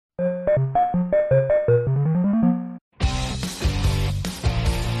Pardon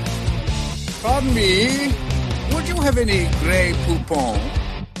me, would you have any Grey Poupon?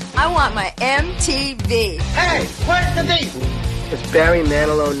 I want my MTV. Hey, where's the beef? Does Barry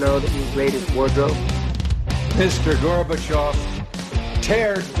Manilow know that you raid his wardrobe? Mr. Gorbachev,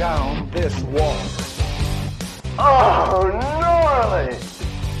 tear down this wall. Oh, gnarly!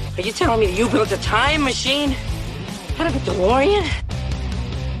 Are you telling me that you built a time machine out of a DeLorean?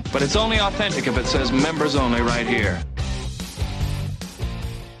 But it's only authentic if it says members only right here.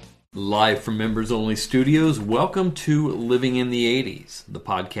 Live from Members Only Studios, welcome to Living in the 80s, the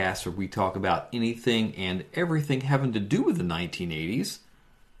podcast where we talk about anything and everything having to do with the 1980s,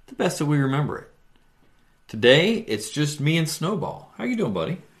 the best that we remember it. Today, it's just me and Snowball. How you doing,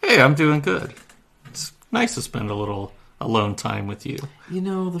 buddy? Hey, I'm doing good. It's nice to spend a little alone time with you. You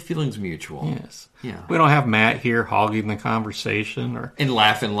know, the feeling's mutual. Yes. Yeah. We don't have Matt here hogging the conversation. And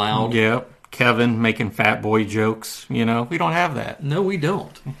laughing loud. Yep. Kevin making fat boy jokes. You know, we don't have that. No, we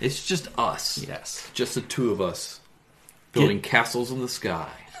don't. It's just us. Yes. Just the two of us building castles in the sky.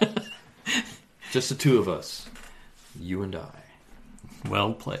 Just the two of us. You and I.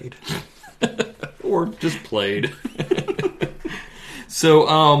 Well played. Or just played.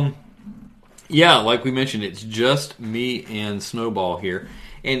 So, yeah, like we mentioned, it's just me and Snowball here.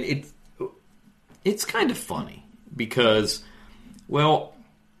 And it's kind of funny because, well,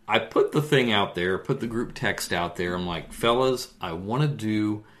 I put the thing out there, put the group text out there. I'm like, fellas, I want to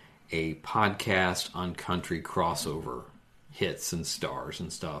do a podcast on country crossover hits and stars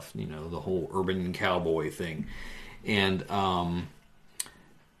and stuff. You know, the whole urban cowboy thing. And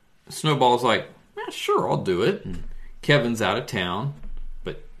Snowball's like, sure, I'll do it. And Kevin's out of town,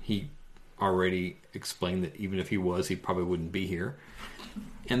 but he already explained that even if he was, he probably wouldn't be here.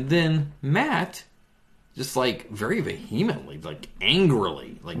 And then Matt, just like very vehemently, like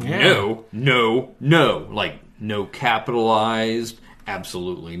angrily, like no, like no capitalized,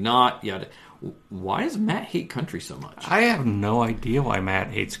 absolutely not. Yada. Why does Matt hate country so much? I have no idea why Matt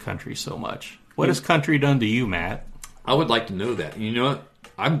hates country so much. What has country done to you, Matt? I would like to know that. You know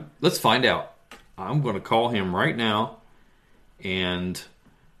what? Let's find out. I'm going to call him right now and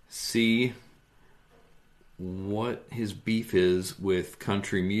see what his beef is with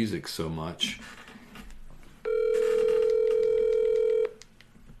country music so much.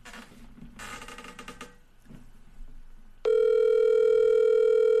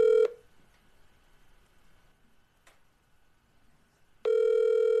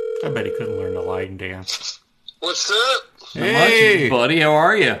 I bet he couldn't learn the line dance. What's up? Hey, buddy, how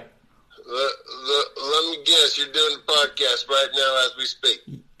are you? Let me guess, you're doing the podcast right now as we speak.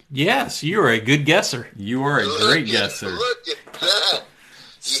 Yes, you are a good guesser. You are a great guesser. Look at that.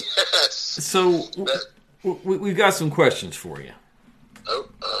 Yes. So, we've got some questions for you.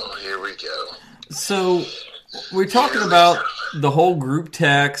 Oh, here we go. So, we're talking about the whole group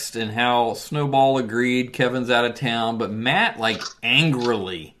text and how Snowball agreed Kevin's out of town, but Matt, like,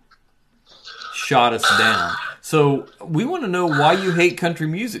 angrily shot us down. So, we want to know why you hate country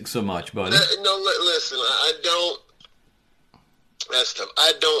music so much, buddy. No, listen, I don't. That's tough.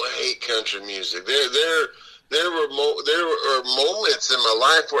 I don't hate country music. There were moments in my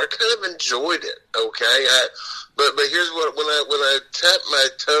life where I kind of enjoyed it. Okay, but here's what when I tap my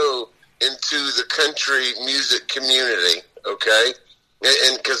toe into the country music community. Okay,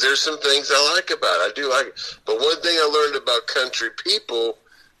 and because there's some things I like about it. I do like it. But one thing I learned about country people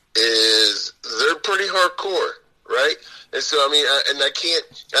is they're pretty hardcore, right? And so, I mean,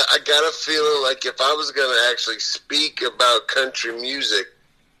 I got a feeling like if I was going to actually speak about country music,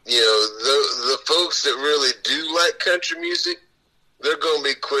 you know, the folks that really do like country music, they're going to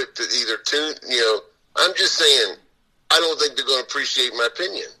be quick to either tune, you know, I'm just saying, I don't think they're going to appreciate my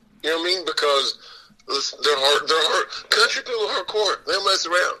opinion. You know what I mean? Because they're hard. Country people are hardcore. They don't mess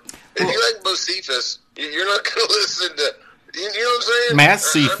around. If you like Bo Cephas, you're not going to listen to, you know what I'm saying? Matt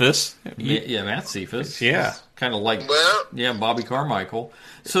Cephas. Yeah, Matt Cephas. Yeah. Kind of like, Bobby Carmichael.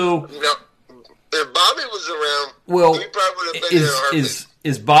 So, if Bobby was around, well, he probably would have been there.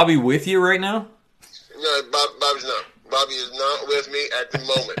 Is Bobby with you right now? No, Bobby's not. Bobby is not with me at the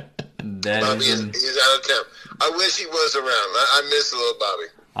moment. Bobby is out of town. I wish he was around. I miss a little Bobby.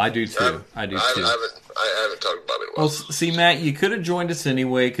 I do too. I haven't talked to Bobby in a while. Well, see, Matt, you could have joined us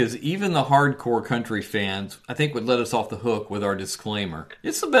anyway, because even the hardcore country fans, I think, would let us off the hook with our disclaimer.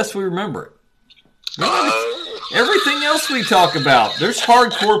 It's the best we remember it. Everything else we talk about, there's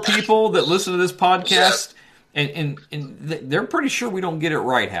hardcore people that listen to this podcast, and they're pretty sure we don't get it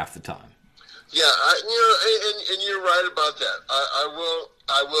right half the time. Yeah, and you're right about that.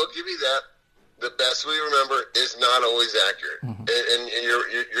 I will give you that. the best we remember is not always accurate, and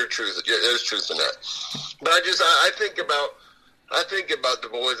you're truth. There's truth in that. But I think about the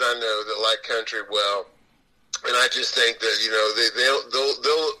boys I know that like country well, and I just think that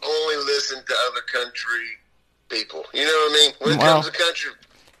they'll only listen to other country people. You know what I mean? When it comes to country.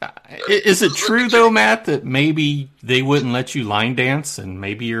 Is it true though, Matt, that maybe they wouldn't let you line dance, and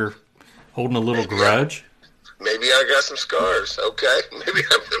maybe you're holding a little grudge? Maybe I got some scars. Okay, maybe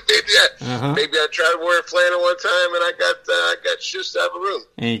I tried to wear flannel one time and I got shushed out of a room.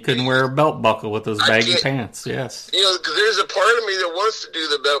 And you couldn't wear a belt buckle with those baggy pants. Yes, because there's a part of me that wants to do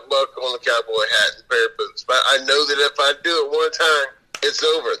the belt buckle on the cowboy hat and pair of boots, but I know that if I do it one time, it's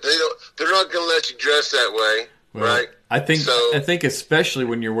over. They're not going to let you dress that way, right? I think especially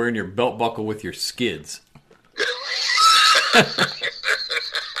when you're wearing your belt buckle with your skids.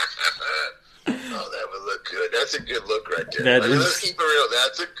 Good. That's a good look right there. Let's keep it real.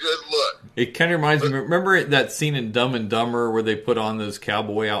 That's a good look. It kind of reminds me. Remember that scene in Dumb and Dumber where they put on those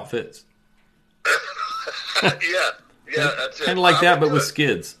cowboy outfits? Yeah, that's it. Kind of like that, but with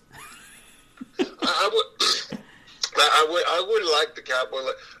skids. I would like the cowboy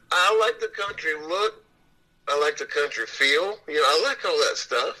look. I like the country look. I like the country feel. I like all that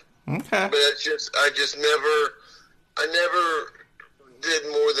stuff. Okay. But I never did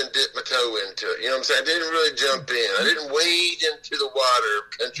more than dip my toe into it. You know what I'm saying? I didn't really jump in. I didn't wade into the water of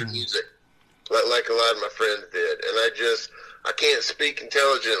country music like a lot of my friends did. And I can't speak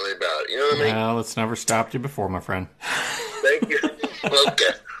intelligently about it. You know what I mean? Well, it's never stopped you before, my friend. Thank you.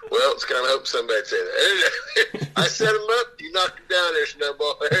 Okay. Well, it's kind of hope somebody'd say that. I set him up. You knocked him down there,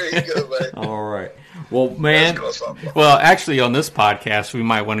 Snowball. There you go, buddy. All right. Well, man. Well, actually, on this podcast, we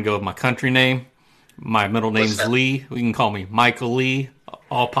might want to go with my country name. My middle name's Lee. You can call me Michael Lee,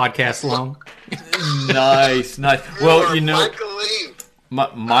 all podcast long. Nice. Well, Michael Lee.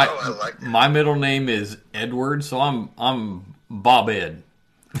 My middle name is Edward, so I'm Bob Ed.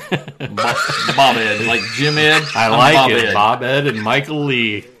 Bob Ed, like Jim Ed. I like Bob it. Ed. Bob Ed and Michael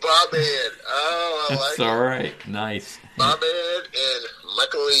Lee. Bob Ed. Oh, I like That's all right. Nice. Bob Ed and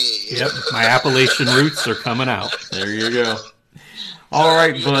Michael Lee. Yep, my Appalachian roots are coming out. There you go. All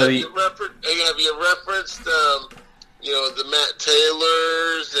right, buddy. Have you referenced, the Matt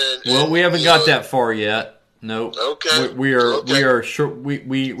Taylors Well, we haven't got that far yet. Nope. Okay. We are short.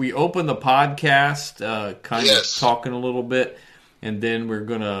 We open the podcast, kind of talking a little bit, and then we're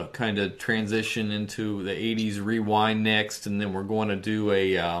gonna kind of transition into the '80s rewind next, and then we're going to do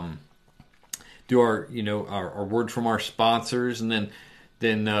our word from our sponsors, and then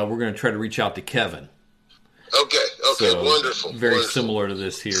we're going to try to reach out to Kevin. Okay, so, wonderful. Very similar to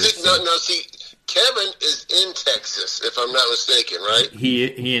this here. See, Kevin is in Texas, if I'm not mistaken, right?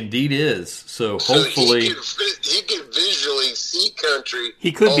 He indeed is. So hopefully he could visually see country.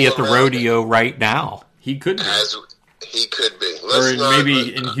 He could be at the rodeo right now. He could be. He could be.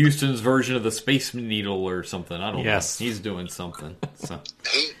 Maybe in Houston's version of the Space Needle or something. I don't know. He's doing something. So.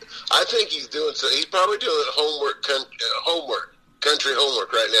 I think he's doing so. He's probably doing country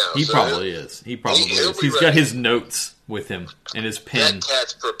homework right now. He probably is. He probably is. He's got his notes with him and his pen. That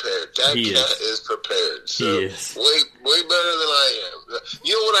cat's prepared. That cat is prepared. So he is. Way better than I am.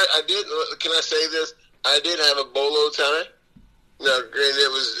 You know what I did? Can I say this? I did have a bolo tie. Now, granted,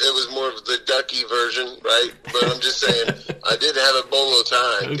 it was more of the ducky version, right? But I'm just saying, I did have a bolo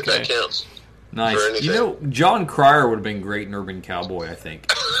tie, if that counts. Nice. John Cryer would have been great in Urban Cowboy, I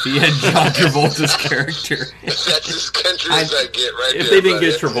think. If he had John Travolta's character. That's as country as I get right If they didn't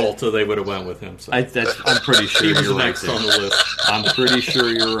get Travolta, they would have went with him. So. I'm pretty sure you're right. Next on the list. I'm pretty sure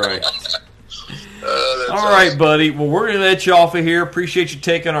you're right. All right, buddy. Well, we're going to let you off of here. Appreciate you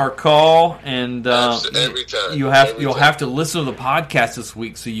taking our call. And every time. You'll have to listen to the podcast this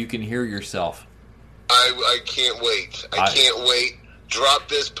week so you can hear yourself. I can't wait. I can't wait. Drop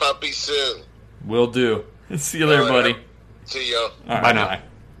this puppy soon. Will do. See you there, buddy. See y'all. Right, bye now.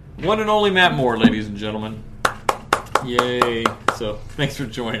 One and only Matt Moore, ladies and gentlemen. Yay. So, thanks for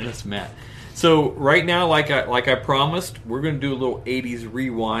joining us, Matt. So, right now, like I promised, we're going to do a little 80s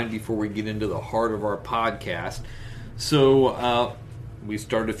rewind before we get into the heart of our podcast. So, we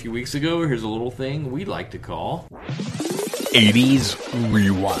started a few weeks ago. Here's a little thing we like to call 80s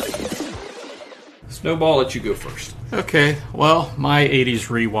Rewind. Snowball, I'll let you go first. Okay, well, my 80s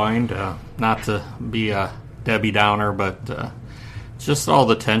rewind, not to be a Debbie Downer, but just all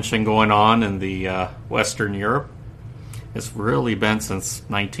the tension going on in the Western Europe. It's really been since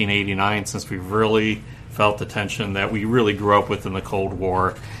 1989 since we've really felt the tension that we really grew up with in the Cold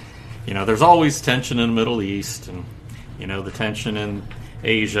War. You know, there's always tension in the Middle East, and, the tension in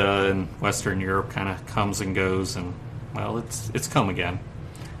Asia and Western Europe kind of comes and goes, and, well, it's come again.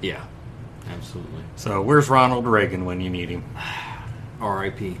 Yeah. Absolutely. So where's Ronald Reagan when you need him?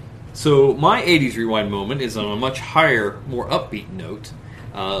 R.I.P. So my 80s Rewind moment is on a much higher, more upbeat note.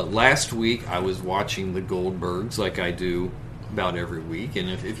 Last week I was watching the Goldbergs like I do about every week, and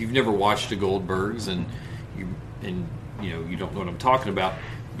if you've never watched the Goldbergs and you don't know what I'm talking about,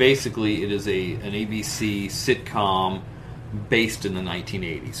 basically it is an ABC sitcom based in the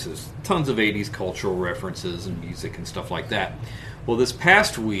 1980s. So there's tons of 80s cultural references and music and stuff like that. Well, this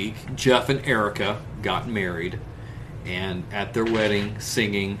past week, Jeff and Erica got married, and at their wedding,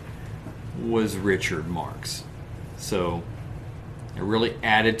 singing was Richard Marx. So it really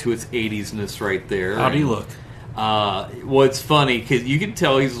added to its 80s-ness right there. How do you look? Well, it's funny because you can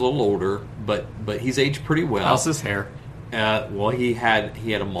tell he's a little older, but he's aged pretty well. How's his hair? Well, he had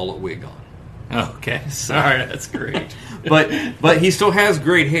a mullet wig on. Okay, sorry, that's great. but he still has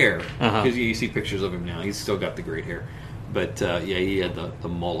great hair because you see pictures of him now. He's still got the great hair. But he had the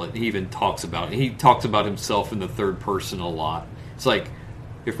mullet. He even talks about it. He talks about himself in the third person a lot. It's like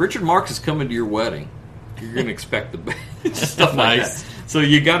if Richard Marx is coming to your wedding, you're going to expect the best stuff like Nice. that. So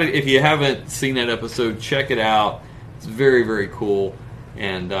you got to, if you haven't seen that episode, check it out. It's very, very cool,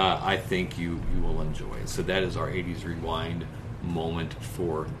 and I think you will enjoy it. So that is our 80s Rewind moment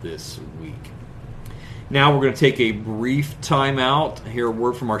for this week. Now we're going to take a brief time out, hear a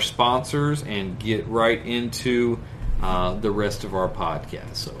word from our sponsors, and get right into the rest of our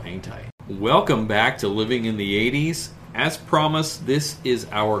podcast. So hang tight. Welcome back to Living in the 80s. As promised, this is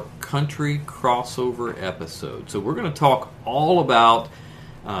our country crossover episode. So we're going to talk all about,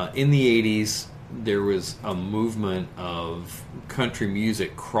 in the 80s, there was a movement of country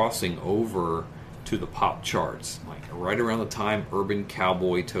music crossing over to the pop charts. Like right around the time Urban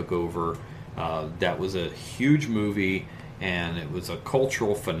Cowboy took over, that was a huge movie, and it was a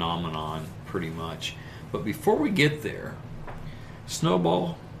cultural phenomenon, pretty much. But before we get there,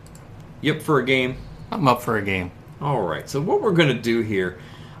 Snowball, you up for a game? I'm up for a game. All right, so what we're going to do here,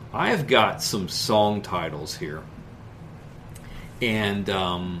 I've got some song titles here, and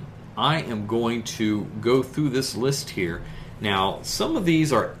I am going to go through this list here. Now, some of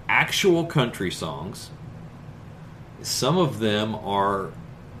these are actual country songs. Some of them are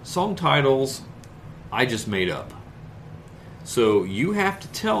song titles I just made up. So you have to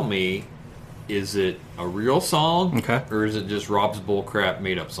tell me, is it a real song? Okay. Or is it just Rob's bullcrap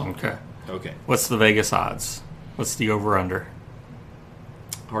made up song? Okay. Okay. What's the Vegas odds? What's the over-under?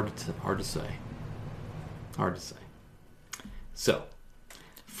 Hard to say. Hard to say. So,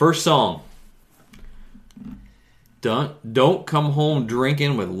 first song. Don't Come Home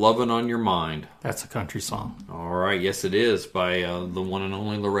Drinking with Lovin' on Your Mind. That's a country song. All right. Yes, it is by the one and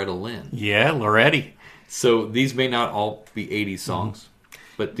only Loretta Lynn. Yeah, Loretti. So, these may not all be 80s songs,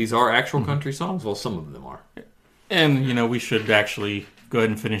 but these are actual country songs. Well, some of them are. And, we should actually go ahead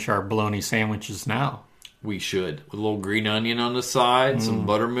and finish our bologna sandwiches now. We should. With a little green onion on the side, some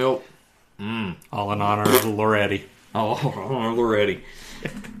buttermilk. All in honor of Loretti. Oh, Loretti.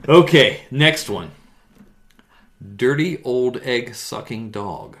 Okay, next one. Dirty Old Egg Sucking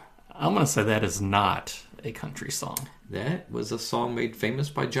Dog. I'm going to say that is not a country song. That was a song made famous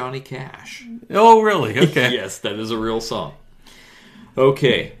by Johnny Cash. Oh, really? Okay. Yes, that is a real song.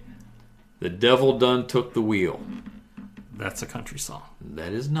 Okay. The Devil Done Took the Wheel. That's a country song.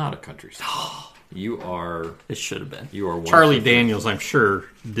 That is not a country song. You are... It should have been. You are Charlie Daniels, I'm sure,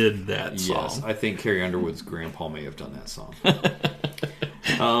 did that song. Yes, I think Carrie Underwood's grandpa may have done that song.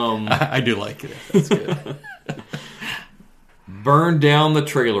 I do like it. That's good. Burn Down the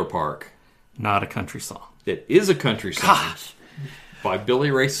Trailer Park. Not a country song. It is a country song. Gosh. By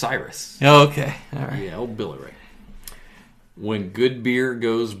Billy Ray Cyrus. Okay. All right. Yeah, old Billy Ray. When Good Beer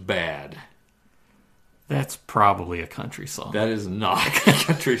Goes Bad. That's probably a country song. That is not a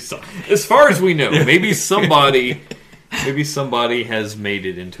country song. As far as we know. Maybe somebody has made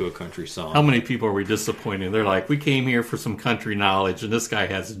it into a country song. How many people are we disappointed? They're like, we came here for some country knowledge, and this guy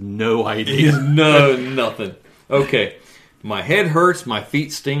has no idea. No, nothing. Okay. My head hurts, my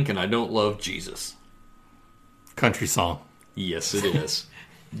feet stink, and I don't love Jesus. Country song. Yes, it is.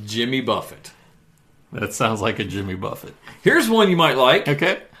 Jimmy Buffett. That sounds like a Jimmy Buffett. Here's one you might like.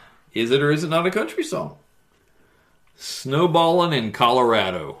 Okay. Is it or is it not a country song? Snowballin' in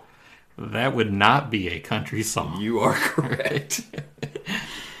Colorado. That would not be a country song. You are correct.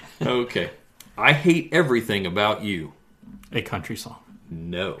 Okay. I Hate Everything About You. A country song.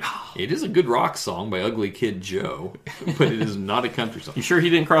 No. It is a good rock song by Ugly Kid Joe, but it is not a country song. You sure he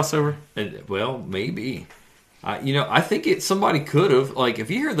didn't cross over? Well, maybe. I think somebody could have. Like, if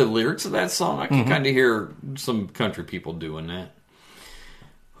you hear the lyrics of that song, I can kind of hear some country people doing that.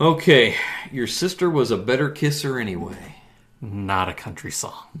 Okay. Your sister was a better kisser anyway. Not a country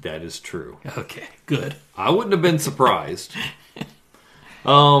song. That is true. Okay, good. I wouldn't have been surprised.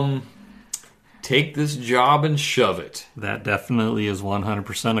 Take this job and shove it. That definitely is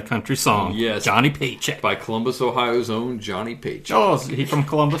 100% a country song. Yes. Johnny Paycheck. By Columbus, Ohio's own Johnny Paycheck. Oh, is he from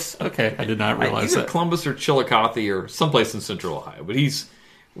Columbus? Okay, I did not realize Either that. Columbus or Chillicothe or someplace in central Ohio. But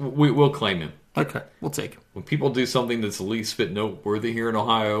we'll claim him. Okay, we'll take him. When people do something that's the least bit noteworthy here in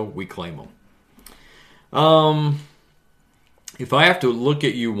Ohio, we claim them. If I have to look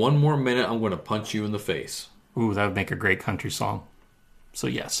at you one more minute, I'm going to punch you in the face. Ooh, that would make a great country song. So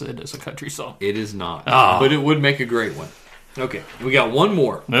yes, it is a country song. It is not. Oh. But it would make a great one. Okay, we got one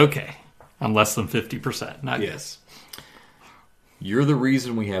more. Okay. I'm less than 50%. Not yes. You're the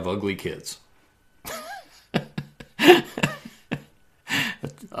reason we have ugly kids.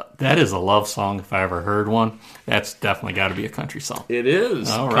 That is a love song if I ever heard one. That's definitely got to be a country song. It is.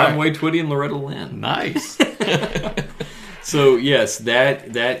 All right. Conway Twitty and Loretta Lynn. Nice. So, yes,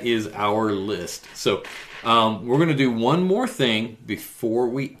 that is our list. So, we're going to do one more thing before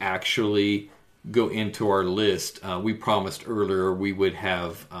we actually go into our list. We promised earlier we would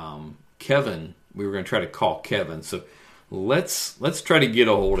have Kevin. We were going to try to call Kevin. So, let's try to get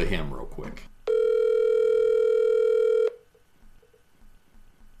a hold of him real quick.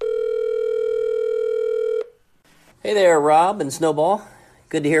 Hey there, Rob and Snowball.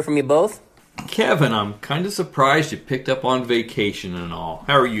 Good to hear from you both. Kevin, I'm kind of surprised you picked up on vacation and all.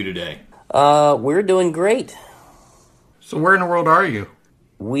 How are you today? We're doing great. So where in the world are you?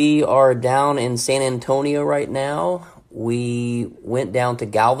 We are down in San Antonio right now. We went down to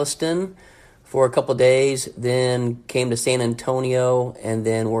Galveston for a couple days, then came to San Antonio, and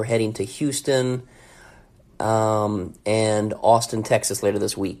then we're heading to Houston and Austin, Texas later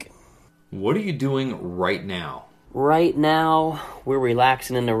this week. What are you doing right now? Right now, we're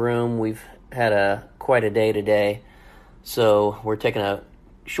relaxing in the room. We've had quite a day today, so we're taking a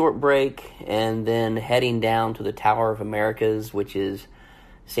short break and then heading down to the Tower of Americas, which is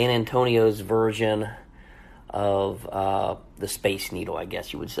San Antonio's version of the Space Needle, I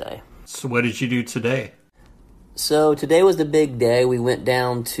guess you would say. So what did you do today? So today was the big day. We went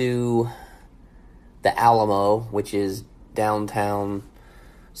down to the Alamo, which is downtown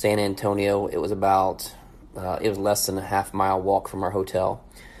San Antonio. It was about it was less than a half-mile walk from our hotel.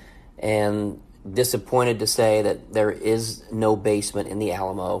 And disappointed to say that there is no basement in the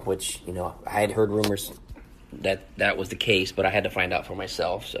Alamo, which, you know, I had heard rumors that was the case, but I had to find out for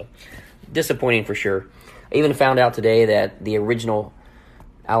myself. So disappointing for sure. I even found out today that the original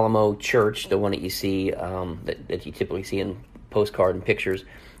Alamo Church, the one that you see, that you typically see in postcard and pictures,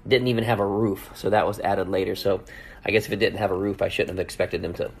 didn't even have a roof. So that was added later. So I guess if it didn't have a roof, I shouldn't have expected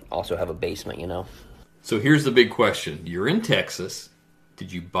them to also have a basement, you know. So here's the big question. You're in Texas.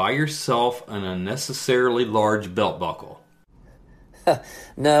 Did you buy yourself an unnecessarily large belt buckle?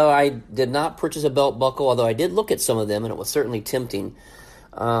 No, I did not purchase a belt buckle, although I did look at some of them, and it was certainly tempting.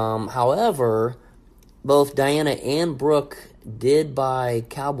 However, both Diana and Brooke did buy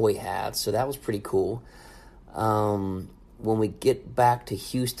cowboy hats, so that was pretty cool. When we get back to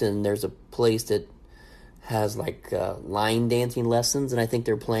Houston, there's a place that has like line dancing lessons, and I think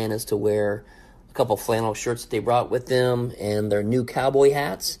their plan is to wear a couple flannel shirts that they brought with them and their new cowboy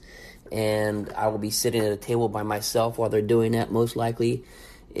hats. And I will be sitting at a table by myself while they're doing that, most likely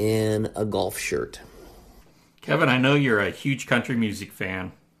in a golf shirt. Kevin, I know you're a huge country music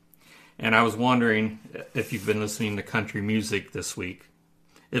fan, and I was wondering if you've been listening to country music this week.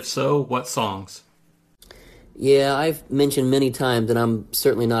 If so, what songs? Yeah, I've mentioned many times that I'm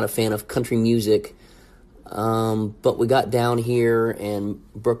certainly not a fan of country music. But we got down here, and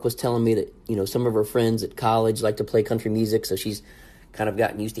Brooke was telling me that, you know, some of her friends at college like to play country music, so she's kind of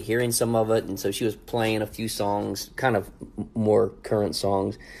gotten used to hearing some of it, and so she was playing a few songs, kind of more current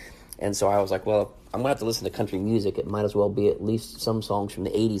songs, and so I was like, well, I'm going to have to listen to country music. It might as well be at least some songs from the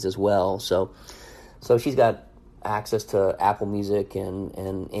 80s as well, so she's got access to Apple Music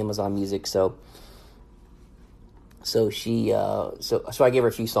and Amazon Music, so she so I gave her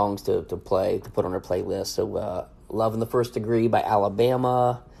a few songs to play, to put on her playlist. So Love in the First Degree by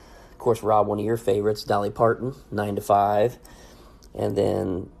Alabama. Of course, Rob, one of your favorites, Dolly Parton, 9 to 5. And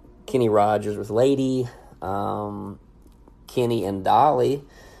then Kenny Rogers with Lady. Kenny and Dolly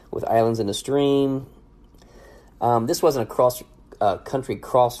with Islands in the Stream. This wasn't a country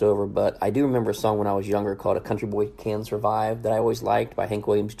crossover, but I do remember a song when I was younger called A Country Boy Can Survive that I always liked by Hank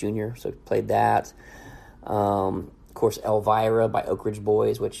Williams Jr., so played that. Of course, Elvira by Oak Ridge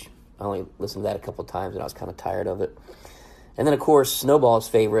Boys, which I only listened to that a couple of times and I was kind of tired of it. And then, of course, Snowball's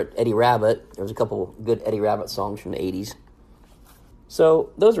favorite, Eddie Rabbitt. There was a couple good Eddie Rabbitt songs from the 80s.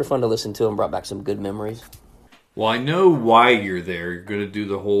 So those were fun to listen to and brought back some good memories. Well, I know why you're there. You're going to do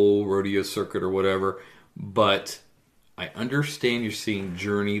the whole rodeo circuit or whatever, but I understand you're seeing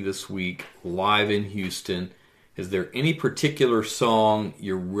Journey this week live in Houston. Is there any particular song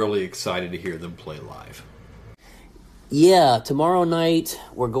you're really excited to hear them play live? Yeah, tomorrow night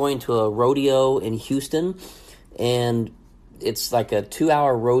we're going to a rodeo in Houston, and it's like a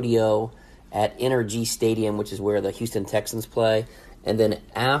 2-hour rodeo at NRG Stadium, which is where the Houston Texans play. And then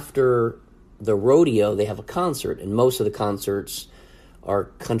after the rodeo, they have a concert, and most of the concerts are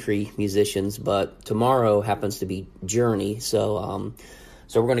country musicians, but tomorrow happens to be Journey. So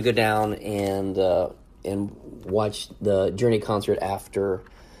we're going to go down and watch the Journey concert after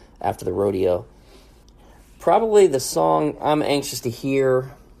the rodeo. Probably the song I'm anxious to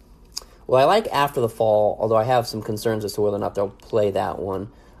hear. Well, I like After the Fall, although I have some concerns as to whether or not they'll play that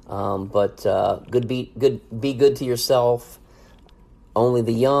one. But Be Good to Yourself, Only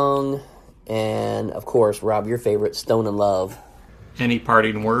the Young, and of course, Rob, your favorite, Stone in Love. Any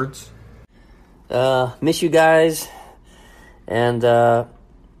parting words? Miss you guys, and I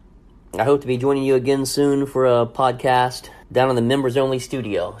hope to be joining you again soon for a podcast down in the members only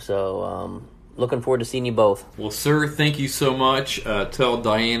studio. So looking forward to seeing you both. Well, sir, thank you so much. Tell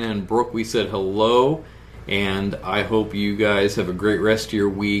Diana and Brooke we said hello, and I hope you guys have a great rest of your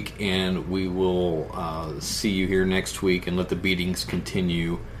week, and we will see you here next week and let the beatings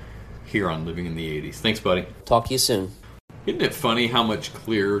continue here on Living in the 80s. Thanks, buddy. Talk to you soon. Isn't it funny how much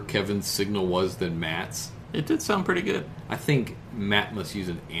clearer Kevin's signal was than Matt's? It did sound pretty good. I think Matt must use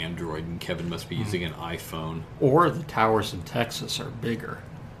an Android and Kevin must be using an iPhone. Or the towers in Texas are bigger.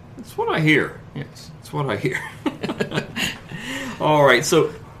 That's what I hear. Yes. That's what I hear. All right,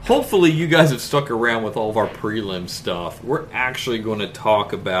 so hopefully you guys have stuck around with all of our prelim stuff. We're actually going to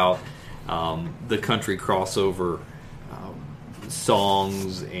talk about the country crossover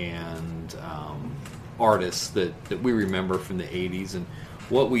songs and artists that we remember from the 80s and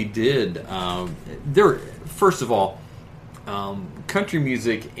what we did. First of all, country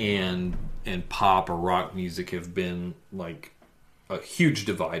music and pop or rock music have been like a huge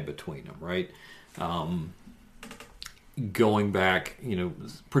divide between them, right? Going back,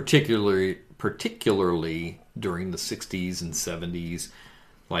 particularly during the 60s and 70s,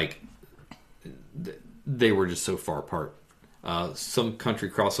 like they were just so far apart. Some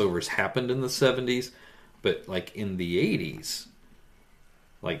country crossovers happened in the 70s, but like in the 80s,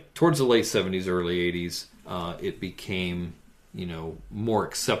 like towards the late 70s, early 80s, it became, more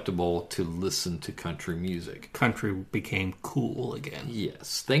acceptable to listen to country music. Country became cool again.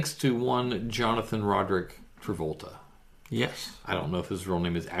 Yes, thanks to one Jonathan Roderick Travolta. Yes. I don't know if his real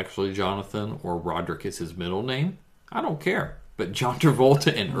name is actually Jonathan or Roderick is his middle name. I don't care. But John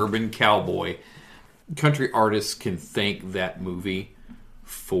Travolta and Urban Cowboy, country artists can thank that movie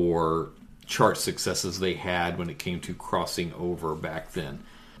for chart successes they had when it came to crossing over back then.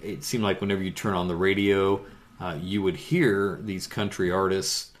 It seemed like whenever you turn on the radio, you would hear these country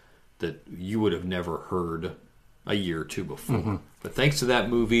artists that you would have never heard a year or two before. Mm-hmm. But thanks to that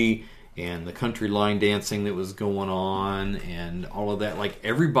movie and the country line dancing that was going on and all of that, like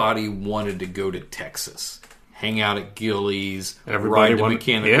everybody wanted to go to Texas. Hang out at Gilley's, ride the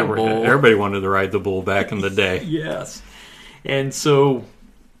mechanical bull. Everybody wanted to ride the bull back in the day. Yes. And so,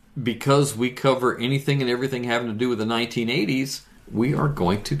 because we cover anything and everything having to do with the 1980s, we are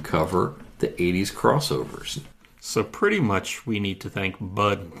going to cover the 80s crossovers. So pretty much we need to thank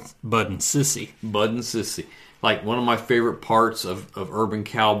Bud and Sissy. Bud and Sissy. Like one of my favorite parts of Urban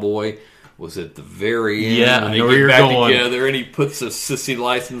Cowboy was at the very end. Yeah, when they get back together and he puts the Sissy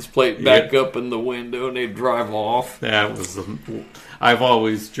license plate back up in the window and they drive off. That was I've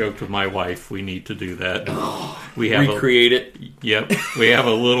always joked with my wife, we need to do that. We have recreate it. Yep. We have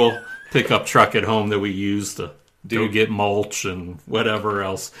a little pickup truck at home that we use to go get mulch and whatever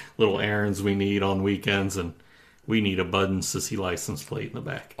else, little errands we need on weekends, and we need a Bud and Sissy license plate in the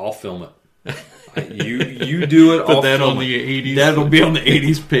back. I'll film it. You do it. Put that on the 80s. That'll be on the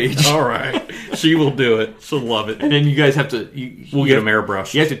 80s page. All right, she will do it. She'll love it. And then you guys have to. We'll get them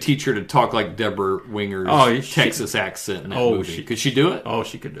airbrushed. You have to teach her to talk like Deborah Winger's Texas accent in that movie. Could she do it? Oh,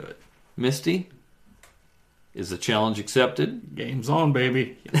 she could do it. Misty, is the challenge accepted? Game's on,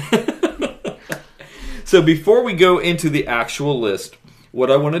 baby. So before we go into the actual list,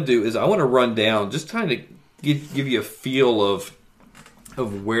 what I want to do is I want to run down, just kind of give you a feel of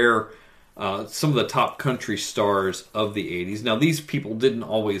where some of the top country stars of the 80s. Now, these people didn't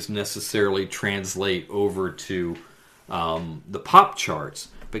always necessarily translate over to the pop charts,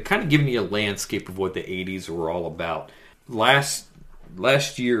 but kind of giving you a landscape of what the 80s were all about. Last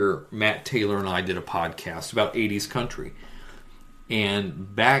year, Matt Taylor and I did a podcast about 80s country.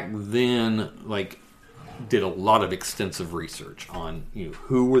 And back then, like, did a lot of extensive research on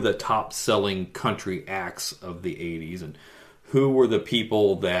who were the top selling country acts of the 80s and who were the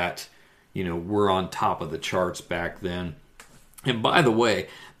people that were on top of the charts back then. And by the way,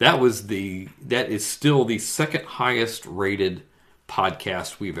 that is still the second highest rated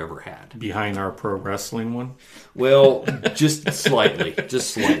podcast we've ever had. Behind our pro wrestling one? Well, just slightly.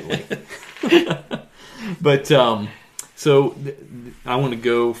 But so I want to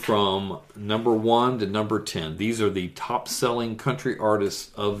go from number 1 to number 10. These are the top selling country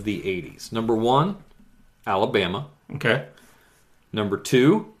artists of the 80s. Number 1, Alabama. Okay. Number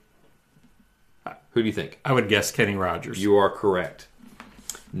 2, who do you think? I would guess Kenny Rogers. You are correct.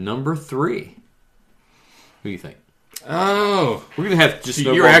 Number 3, who do you think? Oh. We're going to have just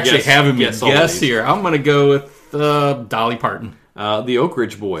you're actually having me guess here. I'm going to go with Dolly Parton. The Oak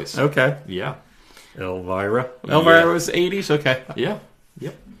Ridge Boys. Okay. Yeah. Elvira. Elvira was 80s? Okay. Yeah.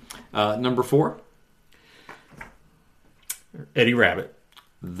 Yep. Number 4? Eddie Rabbitt.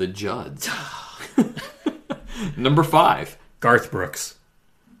 The Judds. Number 5? Garth Brooks.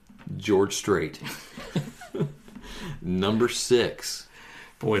 George Strait. Number 6.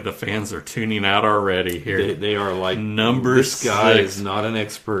 Boy, the fans are tuning out already here. They are like, this guy is not an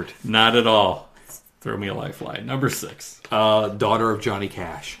expert. Not at all. Throw me a lifeline. Number 6. Daughter of Johnny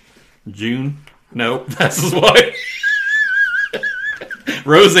Cash. June? Nope, that's his wife.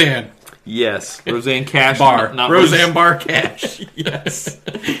 Roseanne. Yes, Roseanne Cash. Barr. Not Roseanne Barr Cash. Yes.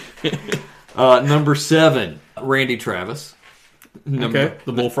 Number 7, Randy Travis. The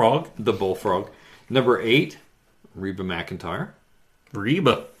Bullfrog. The Bullfrog. Number 8, Reba McEntire.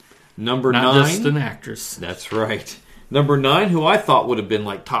 Reba. Number Not 9. just an actress. That's right. Number 9, who I thought would have been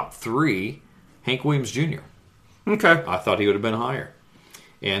like top 3, Hank Williams Jr. Okay. I thought he would have been higher.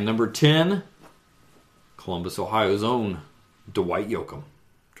 And number 10, Columbus, Ohio's own Dwight Yoakam.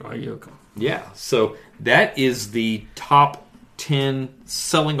 Dwight Yoakam. Yeah, so that is the top 10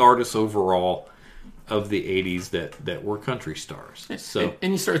 selling artists overall of the 80s that were country stars. So,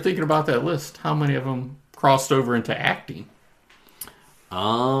 and you start thinking about that list. How many of them crossed over into acting?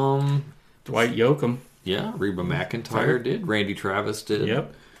 Dwight Yoakam. Yeah, Reba McEntire did. Randy Travis did.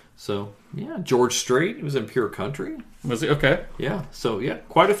 Yep. So, yeah, George Strait, he was in pure country. Was he? Okay. Yeah, so, yeah,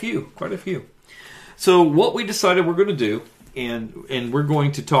 quite a few. So, what we decided we're going to do, and we're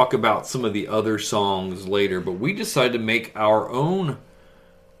going to talk about some of the other songs later, but we decided to make our own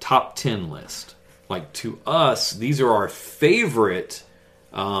top 10 list. Like, to us, these are our favorite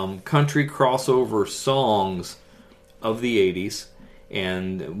country crossover songs of the 80s.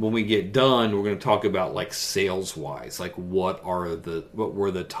 And when we get done, we're going to talk about like sales wise, like what were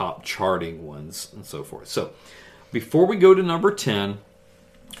the top charting ones and so forth. So before we go to number 10,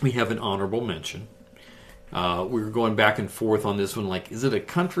 we have an honorable mention. We were going back and forth on this one. Like, is it a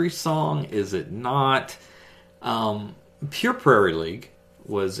country song? Is it not? Pure Prairie League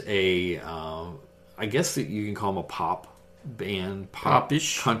was a, I guess that you can call them a pop band,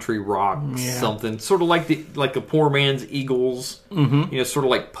 popish country rock, something sort of like the poor man's Eagles, sort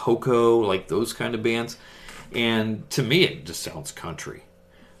of like Poco, like those kind of bands. And to me, it just sounds country.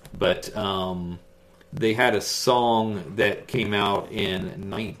 But they had a song that came out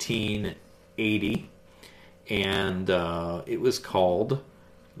in 1980, and it was called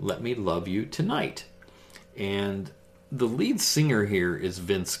 "Let Me Love You Tonight." And the lead singer here is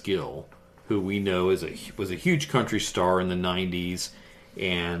Vince Gill, who we know was a huge country star in the 90s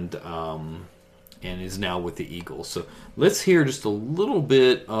and is now with the Eagles. So let's hear just a little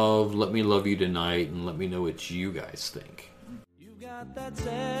bit of Let Me Love You Tonight and let me know what you guys think. You got that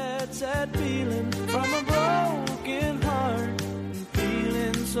sad, sad feeling from a broken heart,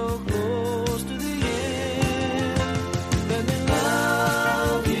 feeling so close to the end. Let me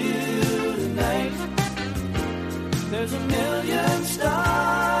love you tonight. There's a million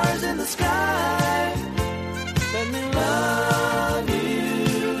stars in the sky. Let me love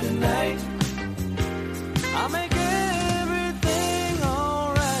you tonight. I'll make everything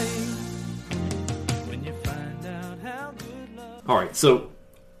alright when you find out how good love. All right, so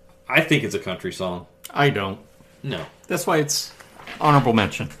I think it's a country song. I don't. No. That's why it's honorable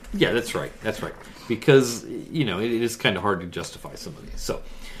mention. Yeah, that's right. Because, it is kind of hard to justify some of these. So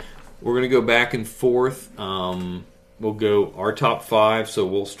we're going to go back and forth. We'll go our top 5, so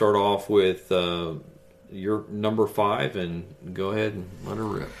we'll start off with your number 5 and go ahead and let her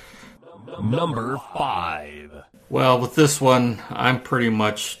rip. Number 5. Well, with this one, I'm pretty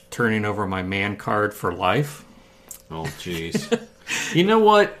much turning over my man card for life. Oh, jeez. You know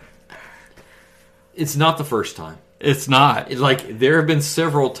what? It's not the first time. It's not. There have been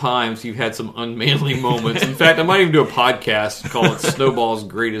several times you've had some unmanly moments. In fact, I might even do a podcast called Snowball's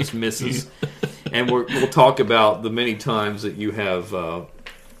Greatest Misses. And we'll talk about the many times that you have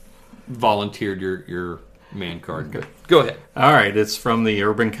volunteered your man card. Go ahead. All right, it's from the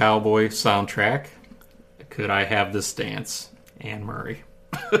Urban Cowboy soundtrack. Could I Have This Dance? Anne Murray.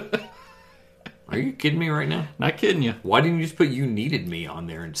 Are you kidding me right now? Not kidding you. Why didn't you just put You Needed Me on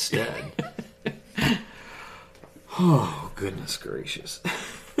there instead? Oh, goodness gracious.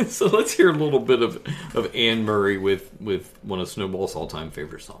 So let's hear a little bit of Anne Murray with one of Snowball's all-time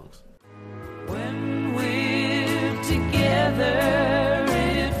favorite songs. When we're together,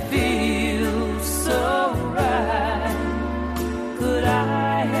 it feels so right. Could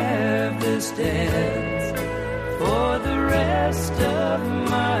I have this dance for the rest of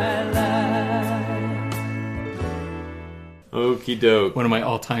my life? Okie doke. One of my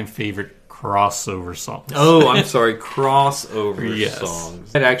all-time favorite crossover songs. Oh, I'm sorry, crossover Yes.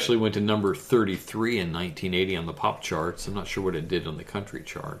 songs. It actually went to number 33 in 1980 on the pop charts. I'm not sure what it did on the country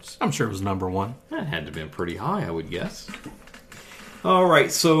charts. I'm sure it was number one. That had to have been pretty high, I would guess. All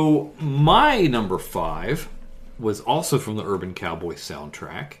right, so my number 5 was also from the Urban Cowboy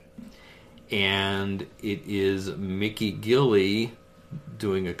soundtrack, and it is Mickey Gilley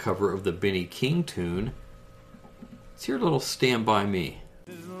doing a cover of the Benny King tune. It's your little Stand By Me.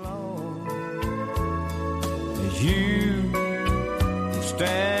 You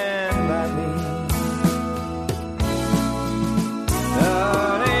stand by me,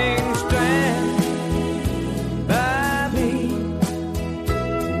 darling, stand by me.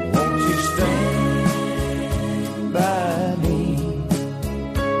 Won't you stand by me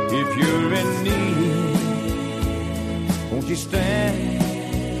if you're in need? Won't you stand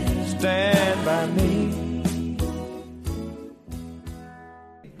by me?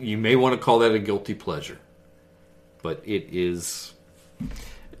 You may want to call that a guilty pleasure, but it is.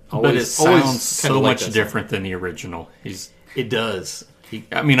 But it sounds so like much that different than the original. It does.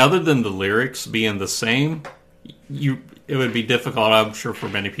 I mean, other than the lyrics being the same, it would be difficult, I'm sure, for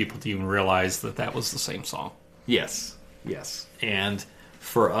many people to even realize that was the same song. Yes. And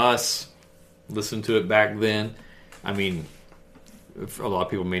for us, listen to it back then. I mean, a lot of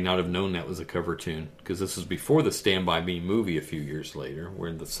people may not have known that was a cover tune, because this was before the Stand By Me movie a few years later,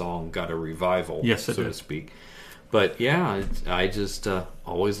 where the song got a revival, so to speak. But yeah, I just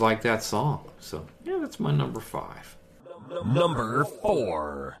always liked that song. So yeah, that's my number 5. Number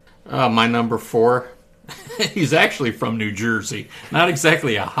 4. My number 4, he's actually from New Jersey. Not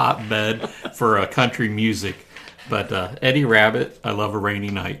exactly a hotbed for country music, but Eddie Rabbitt, I Love a Rainy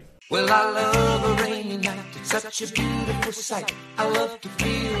Night. Well, I love a rainy night. It's such a beautiful sight. I love to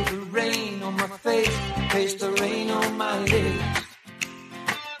feel the rain on my face, taste the rain on my lips.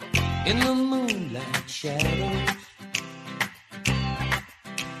 In the moonlight shadows,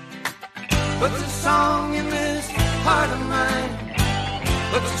 puts a song in this heart of mine,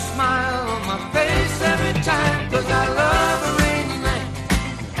 puts a smile on my face every time, 'cause I love a rainy night.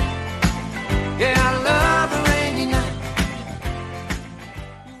 Yeah, I love a rainy night.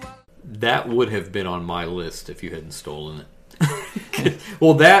 That would have been on my list if you hadn't stolen it.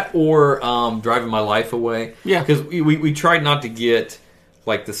 Well, that or Driving My Life Away. Yeah. Because we tried not to get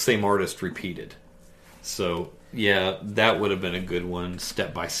like the same artist repeated. So, yeah, that would have been a good one.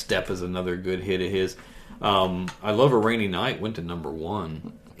 Step by Step is another good hit of his. I Love a Rainy Night went to number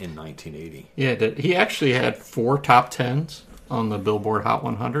 1 in 1980. Yeah, he actually had 4 top 10s on the Billboard Hot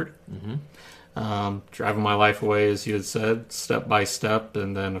 100. Mm-hmm. Driving My Life Away, as you had said, Step by Step,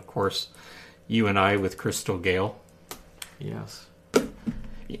 and then, of course, You and I with Crystal Gale. Yes.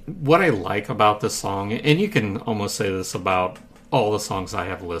 What I like about this song, and you can almost say this about all the songs I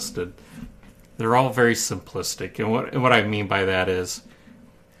have listed, they're all very simplistic. And what I mean by that is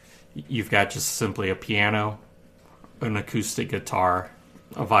you've got just simply a piano, an acoustic guitar,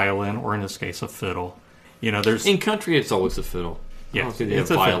 a violin, or in this case, a fiddle. You know, there's in country, it's always a fiddle. Yeah, I don't think they have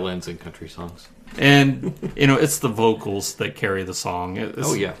violins in country songs. And it's the vocals that carry the song.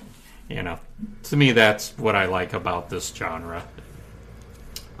 Oh yeah. To me, that's what I like about this genre.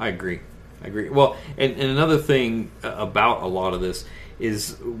 I agree. Well, and another thing about a lot of this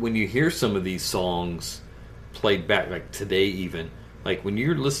is when you hear some of these songs played back, like today even, like when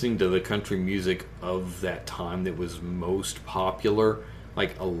you're listening to the country music of that time that was most popular,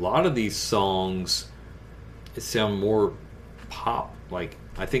 like a lot of these songs sound more pop. Like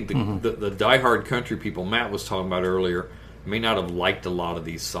I think the diehard country people Matt was talking about earlier may not have liked a lot of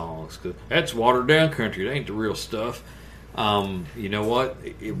these songs because that's watered down country. That ain't the real stuff. You know what?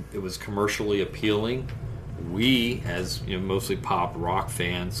 It was commercially appealing. We, as mostly pop rock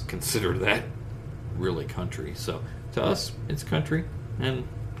fans, consider that really country. So to us, it's country, and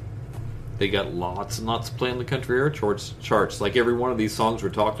they got lots and lots of play on the country air charts. Like every one of these songs we're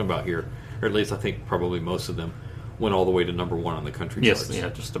talking about here, or at least I think probably most of them went all the way to number 1 on the country charts. Yes, yeah,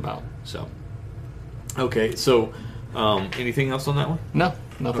 just about. So, okay, so anything else on that one? No,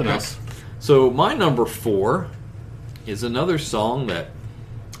 nothing else. So my number 4 is another song that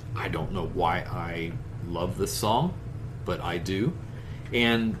I don't know why I love this song, but I do.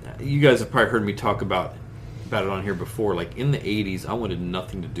 And you guys have probably heard me talk about it on here before. Like, in the 80s, I wanted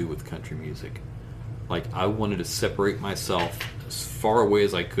nothing to do with country music. Like, I wanted to separate myself as far away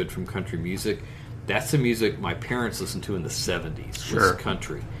as I could from country music. That's the music my parents listened to in the 70s, was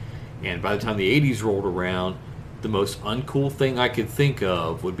country. And by the time the 80s rolled around, the most uncool thing I could think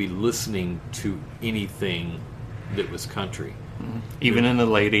of would be listening to anything that was country. Even in the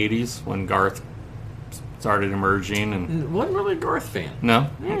late 80s, when Garth started emerging, and wasn't really a Garth fan. No,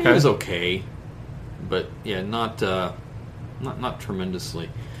 yeah, okay. He was okay, but yeah, not tremendously.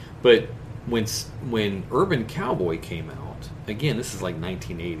 But when Urban Cowboy came out, again, this is like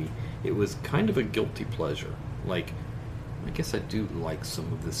 1980. It was kind of a guilty pleasure. Like, I guess I do like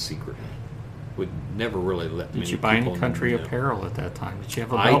some of this secretly. Would never really let me. Did you buy any country apparel at that time? Did you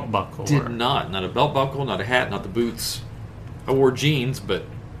have a belt buckle? I did not. Not a belt buckle, not a hat, not the boots. I wore jeans, but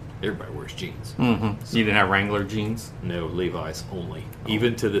everybody wears jeans. Mm-hmm. So you didn't have Wrangler jeans? No, Levi's only.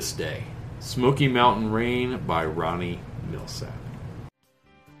 Even to this day. Smoky Mountain Rain by Ronnie Milsap.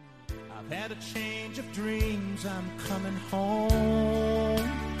 I've had a change of dreams, I'm coming home.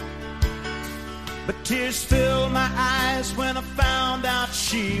 But tears filled my eyes when I found out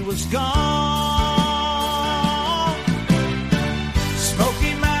she was gone.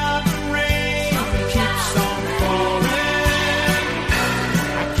 Smoky Mountain rain keeps on falling.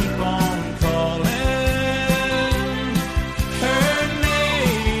 I keep on calling her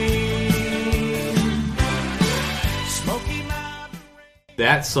name. Smoky Mountain rain.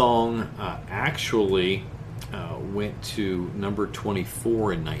 That song actually went to number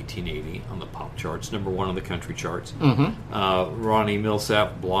 24 in 1980 on the pop charts, number 1 on the country charts. Ronnie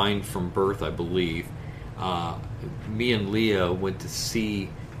Milsap, blind from birth, I believe. Me and Leah went to see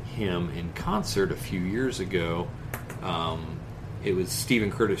him in concert a few years ago. It was Stephen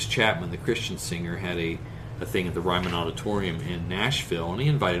Curtis Chapman, the Christian singer, had a thing at the Ryman Auditorium in Nashville, and he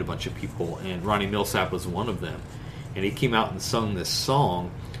invited a bunch of people, and Ronnie Milsap was one of them. And he came out and sung this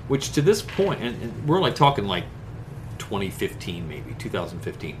song, which to this point, and we're like talking like 2015 maybe,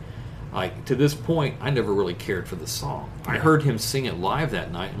 2015. Like, to this point, I never really cared for the song. I heard him sing it live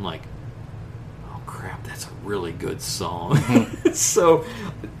that night, and I'm like, oh crap, that's a really good song. So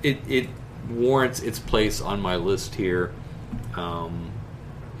it warrants its place on my list here.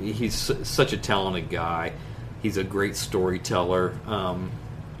 He's such a talented guy. He's a great storyteller.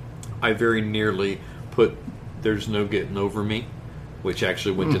 I very nearly put There's No Getting Over Me, which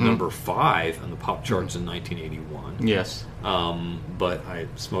actually went to number 5 on the pop charts in 1981. Yes. But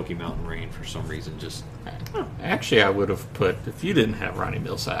Smoky Mountain Rain, for some reason, just... Actually, I would have put, if you didn't have Ronnie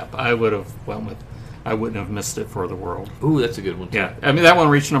Milsap, I would have went with, I wouldn't have missed it for the world. Ooh, that's a good one, too. Yeah, I mean, that one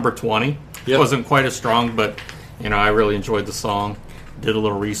reached number 20. Yep. It wasn't quite as strong, but, I really enjoyed the song. Did a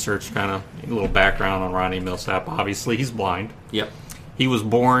little research, kind of, a little background on Ronnie Milsap. Obviously, he's blind. Yep. He was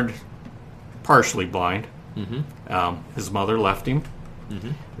born partially blind. Mm-hmm. His mother left him.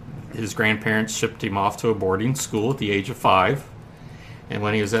 Mm-hmm. His grandparents shipped him off to a boarding school at the age of 5. And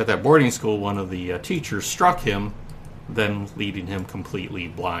when he was at that boarding school, one of the teachers struck him, then leaving him completely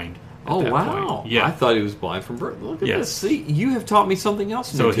blind. Oh, wow. Point. Yeah. I thought he was blind from birth. Look at Yes. this. See, you have taught me something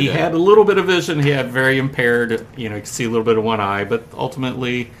else So new he today. had a little bit of vision. He had very impaired, you could see a little bit of one eye, but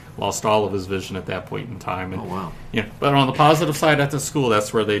ultimately lost all of his vision at that point in time. And, Oh, wow. But on the positive side at the school,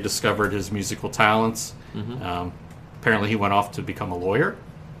 that's where they discovered his musical talents. Mm-hmm. Apparently he went off to become a lawyer.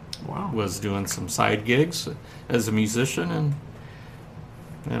 Wow. Was doing some side gigs as a musician, and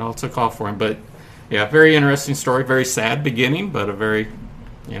it all took off for him. But, yeah, very interesting story. Very sad beginning, but a very,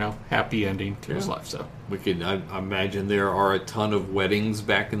 happy ending to his life. So I imagine there are a ton of weddings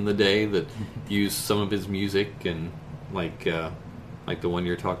back in the day that used some of his music, and like the one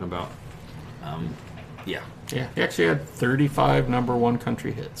you're talking about. Yeah. Yeah, he actually had 35 number 1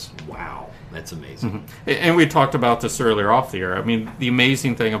 country hits. Wow. That's amazing. Mm-hmm. And we talked about this earlier off the air. I mean, the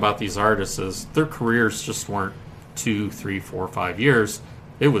amazing thing about these artists is their careers just weren't 2, 3, 4, 5 years.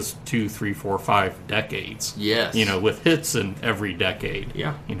 It was 2, 3, 4, 5 decades. Yes. With hits in every decade.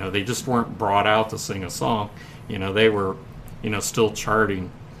 Yeah. They just weren't brought out to sing a song. They were, still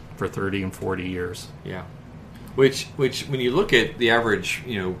charting for 30 and 40 years. Yeah. Which when you look at the average,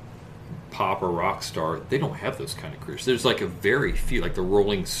 pop or rock star, they don't have those kind of careers. There's like a very few, like the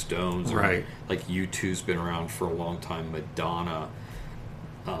Rolling Stones, or right? Like U2's been around for a long time. Madonna,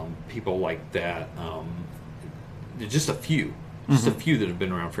 people like that. There's just a few, a few that have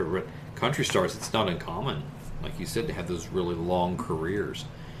been around forever. country stars, it's not uncommon, like you said, to have those really long careers,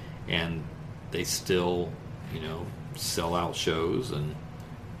 and they still, sell out shows, and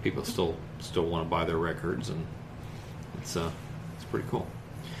people still want to buy their records, and it's pretty cool.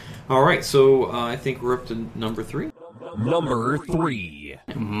 All right, so I think we're up to number 3. Number 3.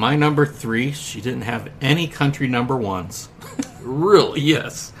 My number 3, she didn't have any country number 1s. Really?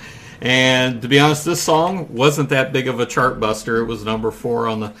 Yes. And to be honest, this song wasn't that big of a chart buster. It was number 4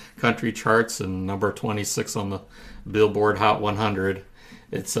 on the country charts and number 26 on the Billboard Hot 100.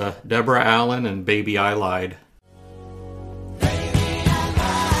 It's Deborah Allen and Baby I Lied.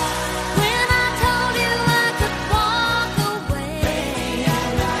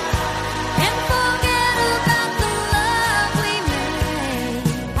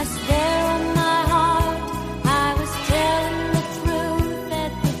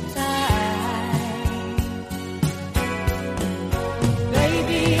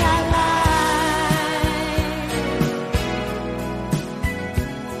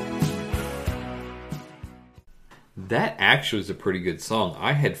 That actually is a pretty good song.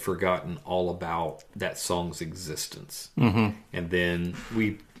 I had forgotten all about that song's existence. Mm-hmm. And then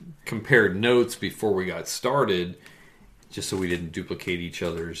we compared notes before we got started, just so we didn't duplicate each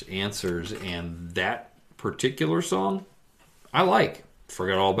other's answers. And that particular song, I like.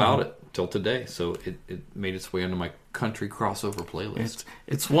 Forgot all about it till today. So it made its way onto my country crossover playlist.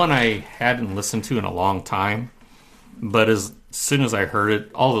 It's one I hadn't listened to in a long time. But as soon as I heard it,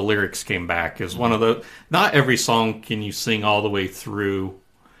 all the lyrics came back. It's one of the... Not every song can you sing all the way through,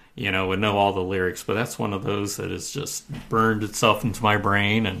 and know all the lyrics. But that's one of those that has just burned itself into my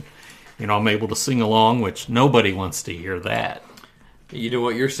brain. And, I'm able to sing along, which nobody wants to hear that. You know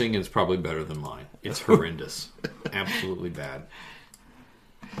what? Your singing is probably better than mine. It's horrendous. Absolutely bad.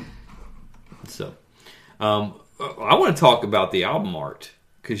 So, I want to talk about the album art.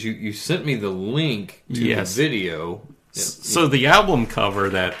 Because you sent me the link to the video. So the album cover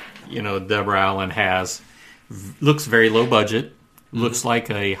that, Deborah Allen has looks very low budget. Looks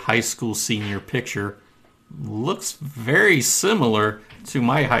like a high school senior picture. Looks very similar to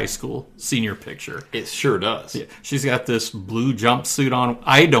my high school senior picture. It sure does. Yeah. She's got this blue jumpsuit on.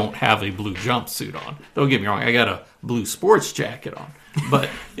 I don't have a blue jumpsuit on. Don't get me wrong. I got a blue sports jacket on. But,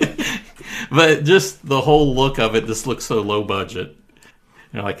 but just the whole look of it, this looks so low budget.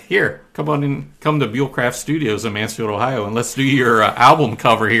 Like, here, come to Buellcraft Studios in Mansfield, Ohio, and let's do your album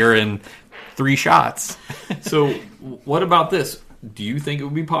cover here in 3 shots. So, what about this? Do you think it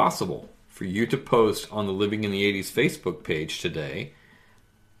would be possible for you to post on the Living in the 80s Facebook page today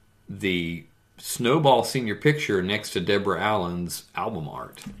the Snowball senior picture next to Deborah Allen's album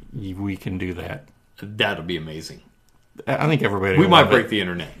art? We can do that. That'll be amazing. I think everybody We might break the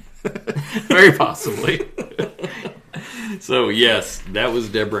internet. Very possibly. So, yes, that was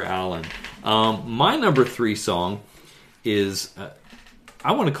Deborah Allen. My number 3 song is,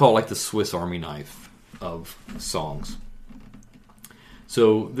 I want to call it like the Swiss Army knife of songs.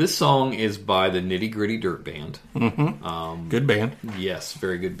 So, this song is by the Nitty Gritty Dirt Band. Mm-hmm. Good band. Yes,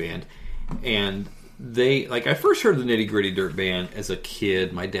 very good band. And I first heard the Nitty Gritty Dirt Band as a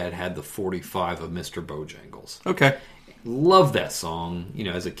kid. My dad had the 45 of Mr. Bojangles. Okay. Love that song.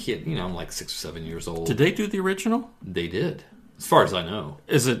 As a kid, I'm like 6 or 7 years old. Did they do the original? They did, as far as I know.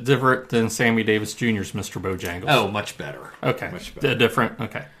 Is it different than Sammy Davis Jr.'s Mr. Bojangles? Oh, much better. Okay, much better. Different.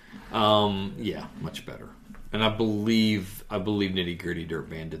 Okay. Yeah, much better. And I believe Nitty Gritty Dirt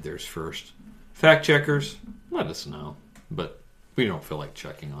Band did theirs first. Fact checkers, let us know, but we don't feel like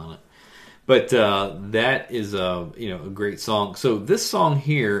checking on it. But that is a great song. So this song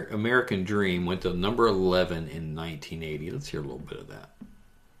here, American Dream, went to number 11 in 1980. Let's hear a little bit of that.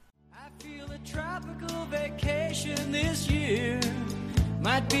 I feel a tropical vacation this year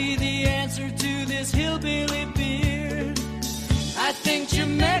might be the answer to this hillbilly beer. I think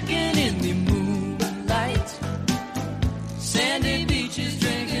Jamaican in the moonlight, sandy beaches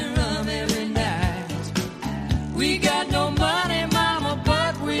drinking rum every night. We got no money, mama,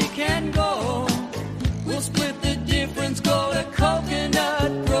 but we can go. We'll split the difference, go to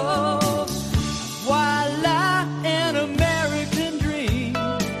Coconut Grove. Voila, an American dream,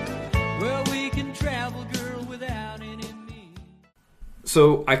 where we can travel, girl, without any means.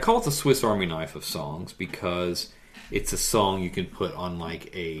 So I call it the Swiss Army knife of songs because it's a song you can put on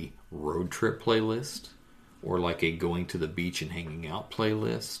like a road trip playlist, or like a going to the beach and hanging out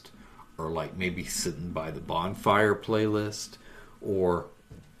playlist, or like maybe sitting by the bonfire playlist, or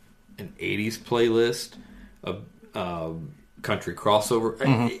an 80s playlist, a country crossover.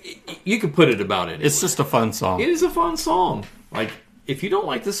 Mm-hmm. You can put it about it. It's just a fun song. It is a fun song. Like, if you don't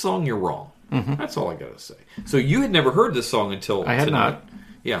like this song, you're wrong. Mm-hmm. That's all I got to say. So you had never heard this song until I had tonight. not.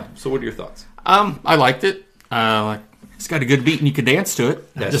 Yeah. So what are your thoughts? I liked it. It's got a good beat and you can dance to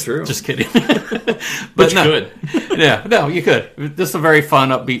it. That's true. Just kidding. But no. you could. Yeah, no, you could. Just a very fun,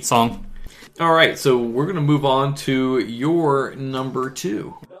 upbeat song. All right, so we're going to move on to your number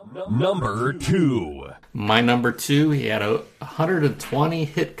 2. Number 2. My number 2, he had 120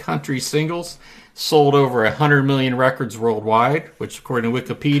 hit country singles, sold over 100 million records worldwide, which according to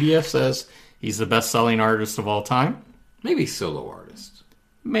Wikipedia says he's the best-selling artist of all time. Maybe solo artist.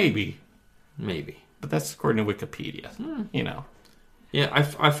 Maybe. Maybe. But that's according to Wikipedia, you know. Yeah,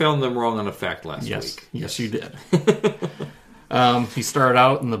 I found them wrong on a fact last week. Yes, you did. He started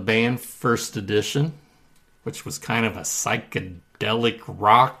out in the band First Edition, which was kind of a psychedelic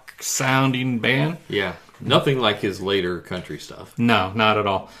rock-sounding band. Yeah, nothing like his later country stuff. No, not at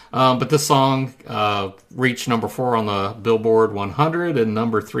all. But this song reached number 4 on the Billboard 100 and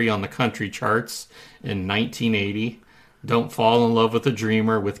number 3 on the country charts in 1980. Don't Fall in Love with a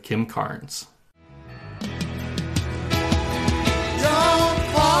Dreamer with Kim Carnes. Don't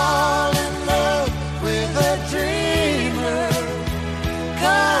fall in love with a dreamer,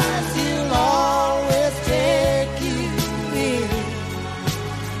 'cause he'll always take you in.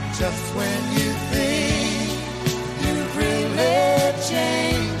 Just when you think you've really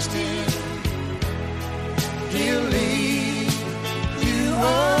changed him, he'll leave you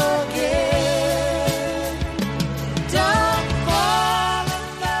again. Don't fall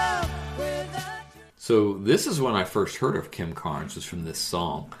in love with a So this is when I first heard of Kim Carnes, was from this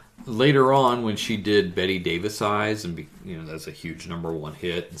song. Later on, when she did Betty Davis Eyes, and that's a huge number 1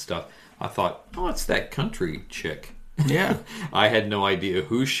 hit and stuff, I thought, oh, it's that country chick. Yeah. I had no idea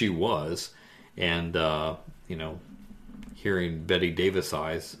who she was, and hearing Betty Davis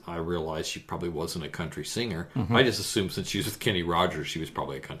Eyes, I realized she probably wasn't a country singer. Mhm. I just assumed since she was with Kenny Rogers, she was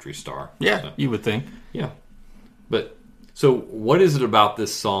probably a country star. Yeah, So, you would think. yeah. But so, what is it about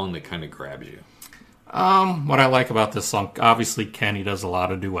this song that kind of grabs you? What I like about this song, obviously Kenny does a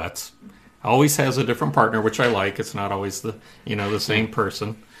lot of duets. Always has a different partner, which I like. It's not always the same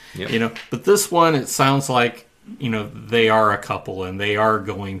person. Yep. But this one, it sounds like, they are a couple and they are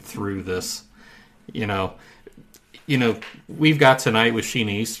going through this. We've Got Tonight with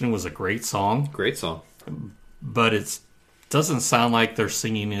Sheena Easton was a great song. Great song. But it doesn't sound like they're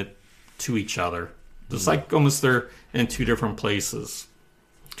singing it to each other. It's like almost they're in two different places,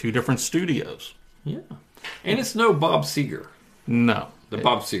 two different studios. Yeah. And it's no Bob Seger. No. The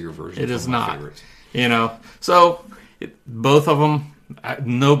Bob Seger version. It is one of my not. favorites. So both of them,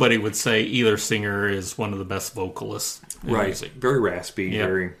 nobody would say either singer is one of the best vocalists in Right. music. Very raspy.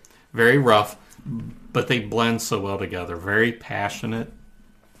 Yeah. Very rough, but they blend so well together. Very passionate.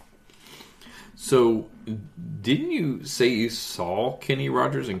 So, didn't you say you saw Kenny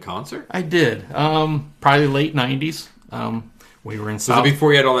Rogers in concert? I did. Probably late 90s. We were in Was South. it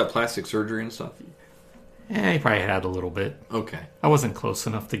before you had all that plastic surgery and stuff? He probably had a little bit. Okay. I wasn't close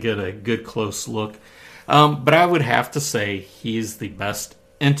enough to get a good close look. But I would have to say he's the best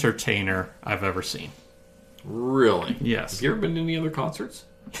entertainer I've ever seen. Really? Yes. Have you ever been to any other concerts?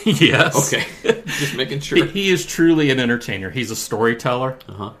 Yes. Okay. Just making sure. He is truly an entertainer. He's a storyteller.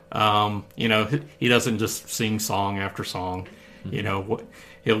 Uh-huh. He doesn't just sing song after song. Mm-hmm.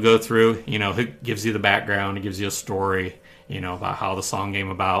 He'll go through, he gives you the background, he gives you a story, about how the song came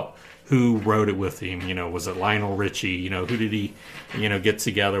about, who wrote it with him, was it Lionel Richie, who did he, get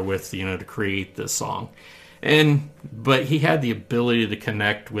together with, to create this song. But he had the ability to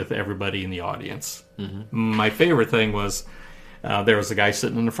connect with everybody in the audience. Mm-hmm. My favorite thing was, there was a guy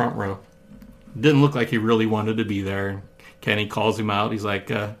sitting in the front row. Didn't look like he really wanted to be there. Kenny calls him out. He's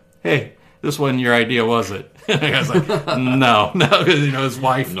like, hey, this wasn't your idea, was it? And the guy's like, no, because, his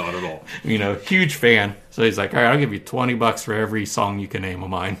wife. Not at all. Huge fan. So he's like, all right, I'll give you $20 for every song you can name of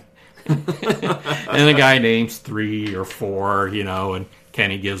mine. And the guy names 3 or 4, and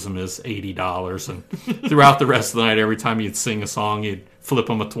Kenny gives him his $80. And throughout the rest of the night, every time he'd sing a song, he'd flip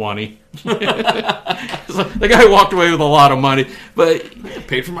him a 20. So the guy walked away with a lot of money, but I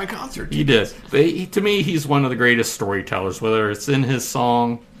paid for my concert. He did. But to me, he's one of the greatest storytellers, whether it's in his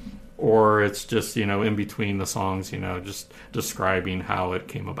song or it's just, in between the songs, just describing how it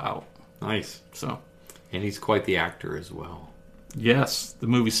came about. Nice. So, and he's quite the actor as well. Yes, the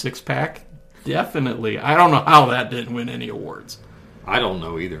movie Six Pack, definitely. I don't know how that didn't win any awards. I don't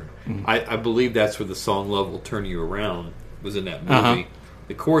know either. Mm-hmm. I believe that's where the song "Love Will Turn You Around" was in that movie. Uh-huh.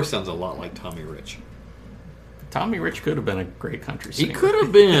 The chorus sounds a lot like Tommy Rich. Tommy Rich could have been a great country singer. He could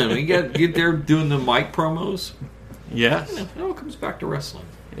have been. He got get there doing the mic promos. Yes. It all comes back to wrestling.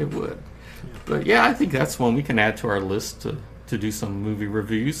 It would. But yeah, I think that's one we can add to our list to do some movie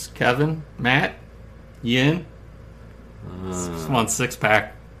reviews. Kevin, Matt, Yin. Come on,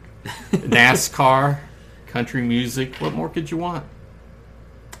 6-pack. NASCAR, country music. What more could you want?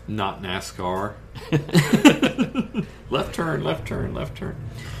 Not NASCAR. Left turn, left turn, left turn.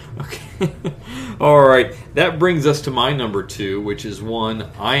 Okay. All right. That brings us to my number 2, which is one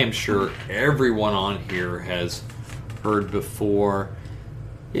I am sure everyone on here has heard before.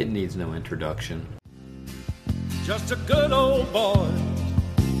 It needs no introduction. Just a good old boy,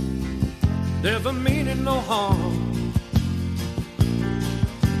 never meaning no harm.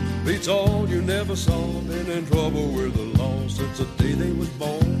 Beats all you never saw, been in trouble with the law since the day they was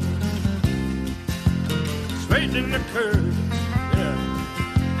born. Straightening the curves, yeah,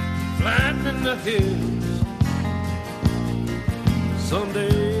 flattening the hills.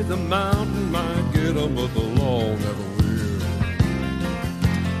 Someday the mountain might get 'em, but the law never will.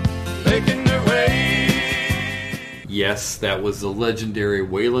 Making their way. Yes, that was the legendary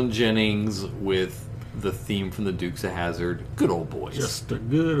Waylon Jennings with the theme from the Dukes of Hazzard. Good old boys. Just a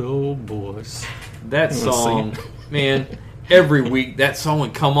good old boys. That song, man, every week that song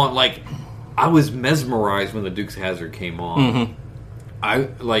would come on. Like, I was mesmerized when the Dukes of Hazzard came on. Mm-hmm. I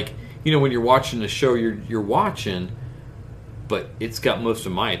like, when you're watching the show, you're watching, but it's got most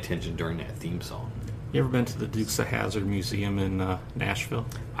of my attention during that theme song. You ever been to the Dukes of Hazzard Museum in Nashville?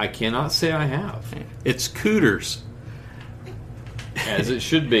 I cannot say I have. It's Cooters. As it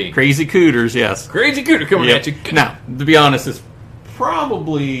should be. Crazy Cooters, yes. Crazy Cooter coming at you. Now, to be honest, it's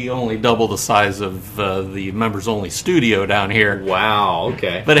probably only double the size of the members-only studio down here. Wow,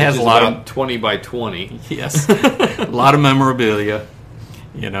 okay. But it has a lot of 20 by 20. Yes. A lot of memorabilia,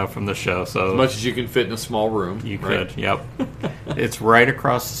 from the show. So as much as you can fit in a small room. You right? could, yep. It's right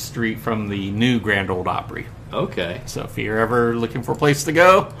across the street from the new Grand Ole Opry. Okay. So if you're ever looking for a place to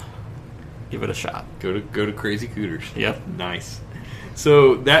go, give it a shot. Go to Crazy Cooters. Yep. Nice.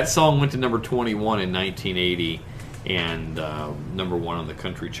 So that song went to number 21 in 1980 and number 1 on the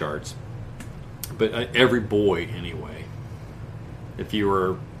country charts. But every boy, anyway. If you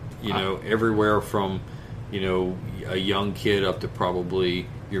were, everywhere from, a young kid up to probably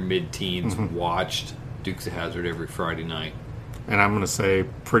your mid-teens watched Dukes of Hazzard every Friday night. And I'm going to say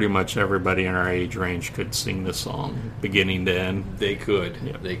pretty much everybody in our age range could sing this song, beginning to end. They could.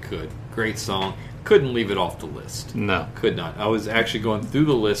 Yep. They could. Great song. Couldn't leave it off the list. No. Could not. I was actually going through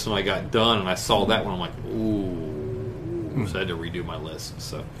the list when I got done, and I saw that one. I'm like, ooh. So I had to redo my list.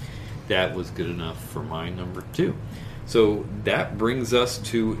 So that was good enough for my number 2. So that brings us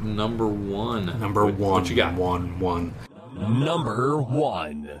to number 1. Number 1. What you got? 1. Number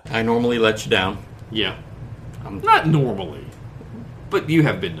 1. I normally let you down. Yeah. Not normally. But you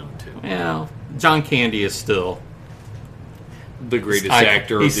have been known to. Well, John Candy is still the greatest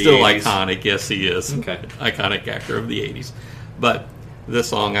actor of the 80s. He's still iconic. Yes, he is. Okay. Iconic actor of the 80s. But this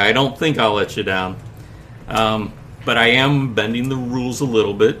song, I don't think I'll let you down. But I am bending the rules a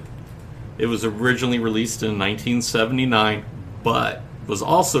little bit. It was originally released in 1979, but was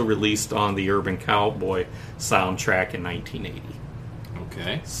also released on the Urban Cowboy soundtrack in 1980.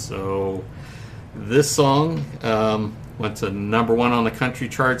 Okay. So this song went to number 1 on the country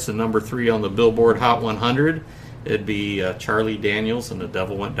charts and number 3 on the Billboard Hot 100. It'd be Charlie Daniels and The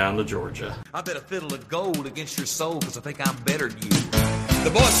Devil Went Down to Georgia. I bet a fiddle of gold against your soul because I think I'm better than you.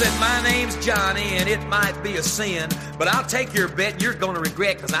 The boy said, my name's Johnny and it might be a sin, but I'll take your bet and you're going to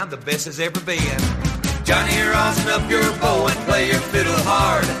regret because I'm the best as ever been. Johnny, rosin up your bow and play your fiddle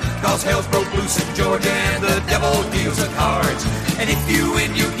hard, cause hell's broke loose in Georgia and the devil deals the cards. And if you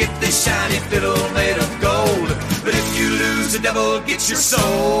win, you get this shiny fiddle made of gold, but if you lose, the devil gets your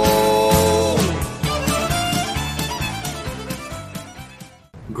soul.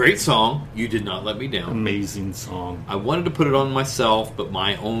 Great song. You did not let me down. Amazing song. I wanted to put it on myself, but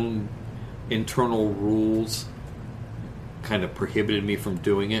my own internal rules kind of prohibited me from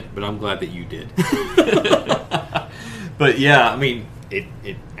doing it, but I'm glad that you did. But yeah, I mean,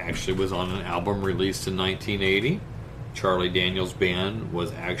 it actually was on an album released in 1980. Charlie Daniels Band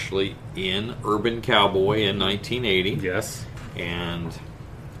was actually in Urban Cowboy in 1980. Yes. And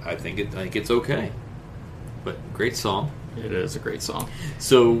I think it's okay. But great song. It is a great song.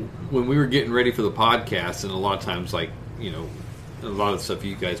 So when we were getting ready for the podcast, and a lot of times, like, a lot of stuff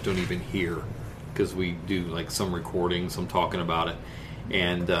you guys don't even hear because we do like some recordings, I'm talking about it,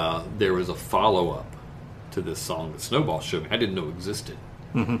 and there was a follow-up to this song that Snowball showed me. I didn't know existed.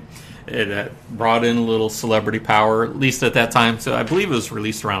 Mm-hmm. It brought in a little celebrity power, at least at that time. So I believe it was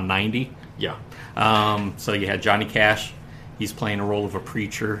released around 90. Yeah. So you had Johnny Cash. He's playing a role of a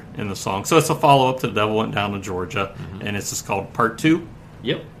preacher in the song. So it's a follow-up to The Devil Went Down to Georgia, and it's just called Part 2.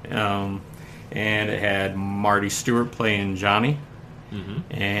 Yep. And it had Marty Stewart playing Johnny,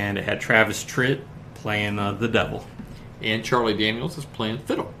 and it had Travis Tritt playing the devil. And Charlie Daniels is playing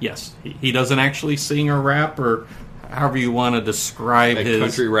fiddle. Yes. He doesn't actually sing or rap or however you want to describe that his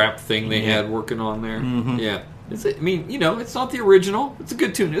country rap thing they had working on there. Mm-hmm. Yeah. It's not the original. It's a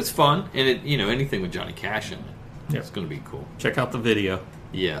good tune. It's fun. And anything with Johnny Cash in it. Yep. It's going to be cool. Check out the video.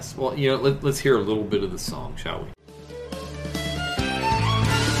 Yes. Well, let's hear a little bit of the song, shall we?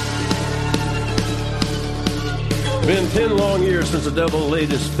 Been 10 long years since the devil laid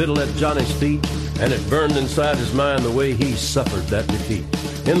his fiddle at Johnny's feet, and it burned inside his mind the way he suffered that defeat.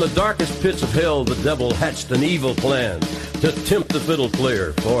 In the darkest pits of hell, the devil hatched an evil plan to tempt the fiddle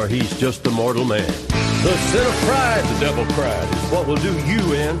player, for he's just a mortal man. The sin of pride, the devil cried, is what will do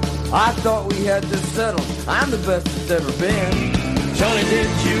you in. I thought we had this settled. I'm the best it's ever been. Johnny, did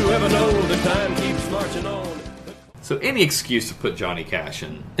you ever know the time keeps marching on? So any excuse to put Johnny Cash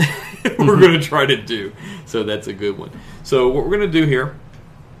in, we're going to try to do. So that's a good one. So what we're going to do here,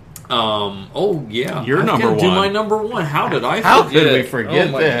 Your number one. Do my number one. How did I forget? How could we forget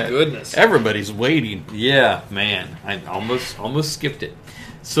oh, my that? Goodness. Everybody's waiting. Yeah, man. I almost skipped it.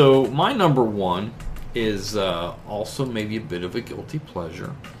 So my number one is also maybe a bit of a guilty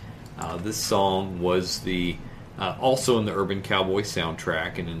pleasure. This song was the also in the Urban Cowboy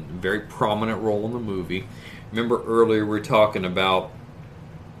soundtrack and in a very prominent role in the movie. Remember earlier we were talking about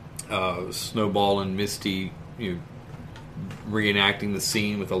Snowball and Misty reenacting the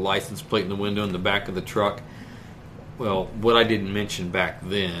scene with a license plate in the window in the back of the truck. Well, what I didn't mention back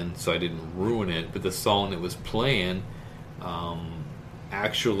then, so I didn't ruin it, but the song that was playing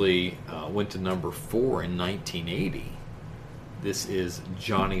actually went to number 4 in 1980. This is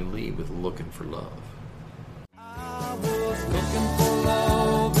Johnny Lee with Looking for Love. I was looking for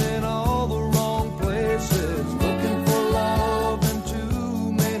love in all the wrong places, looking for love in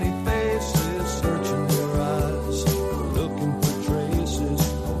too many faces, searching your eyes, looking for traces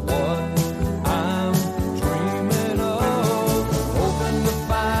of what I'm dreaming of, hoping to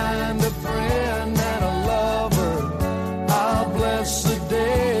find a friend and a lover. I'll bless the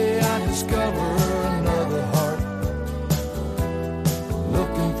day I discover another heart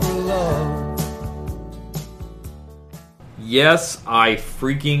looking for love. Yes, I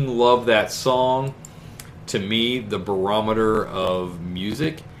freaking love that song. To me, the barometer of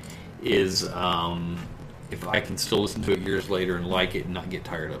music is if I can still listen to it years later and like it and not get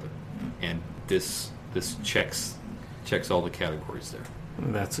tired of it. And this checks all the categories there.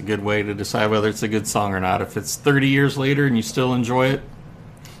 That's a good way to decide whether it's a good song or not. If it's 30 years later and you still enjoy it,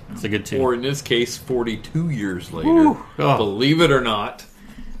 it's a good tune. Or in this case, 42 years later. Oh. Believe it or not,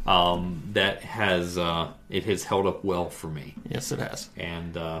 that has it has held up well for me. Yes, it has.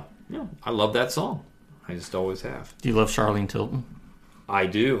 And I love that song. I just always have. Do you love Charlene Tilton? I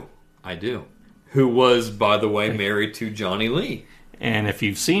do. Who was, by the way, married to Johnny Lee. And if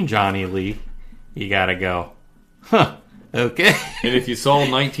you've seen Johnny Lee, you gotta go, huh, okay. And if you saw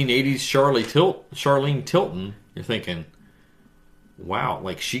 1980s Charlene Tilton, you're thinking, wow,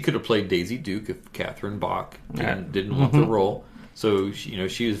 like she could have played Daisy Duke if Catherine Bach didn't want the role. So,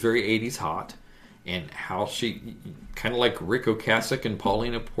 she was very 80s hot. And how she, kind of like Rick Ocasek and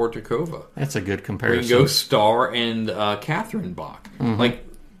Paulina Portakova. That's a good comparison. Ringo Starr and Catherine Bach. Mm-hmm. Like,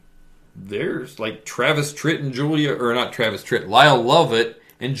 there's like Travis Tritt and Lyle Lovett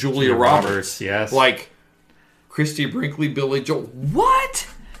and Julia Roberts. Yes. Like Christy Brinkley, Billy Joel. What?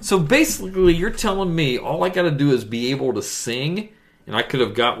 So basically, you're telling me all I got to do is be able to sing, and I could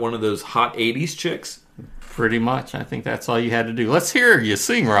have got one of those hot 80s chicks? Pretty much. I think that's all you had to do. Let's hear you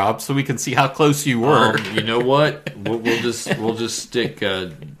sing, Rob, so we can see how close you were. You know what? We'll just stick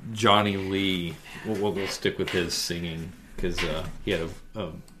Johnny Lee. We'll stick with his singing because he had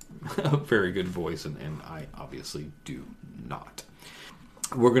a very good voice, and I obviously do not.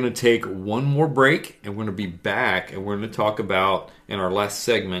 We're going to take one more break, and we're going to be back, and we're going to talk about, in our last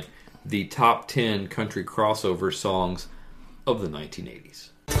segment, the top 10 country crossover songs of the 1980s.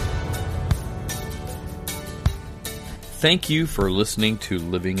 Thank you for listening to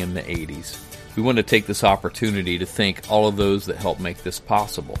Living in the 80s. We want to take this opportunity to thank all of those that help make this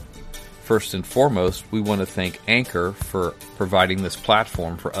possible. First and foremost, we want to thank Anchor for providing this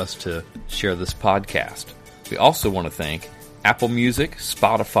platform for us to share this podcast. We also want to thank Apple Music,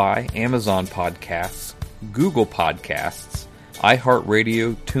 Spotify, Amazon Podcasts, Google Podcasts,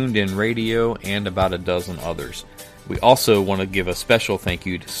 iHeartRadio, TuneIn Radio, and about a dozen others. We also want to give a special thank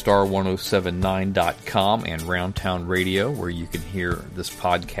you to Star1079.com and Roundtown Radio, where you can hear this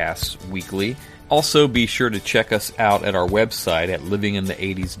podcast weekly. Also, be sure to check us out at our website at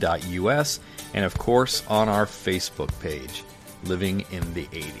livinginthe80s.us and, of course, on our Facebook page, Living in the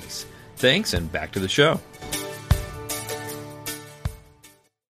 80s. Thanks, and back to the show.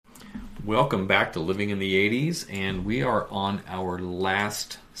 Welcome back to Living in the 80s, and we are on our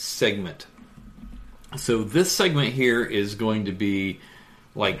last segment. So this segment here is going to be,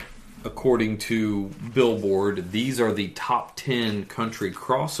 like, according to Billboard, these are the top 10 country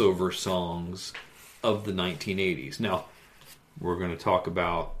crossover songs of the 1980s. Now, we're going to talk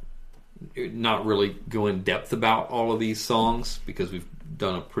about, not really go in depth about all of these songs, because we've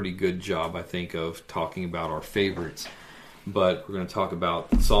done a pretty good job, I think, of talking about our favorites. But we're going to talk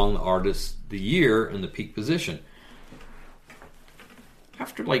about song, artist, the year, and the peak position.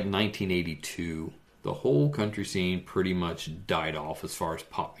 After like 1982, the whole country scene pretty much died off as far as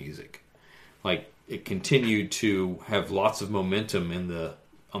pop music. Like, it continued to have lots of momentum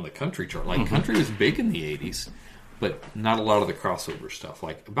on the country chart. Like, country was big in the 80s, but not a lot of the crossover stuff.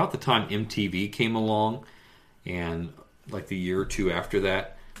 Like, about the time MTV came along, and like the year or two after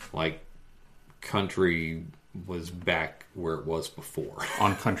that, like, country was back where it was before.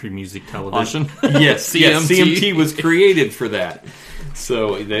 On country music television. Yes, CMT was created for that.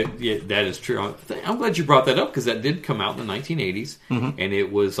 So that is true. I'm glad you brought that up, because that did come out in the 1980s, and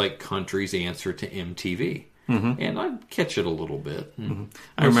it was like country's answer to MTV. And I'd catch it a little bit.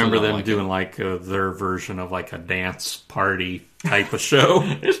 I remember them doing like their version of like a dance party type of show.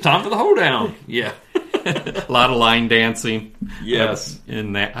 It's time for the hoedown. Yeah. A lot of line dancing. Yes.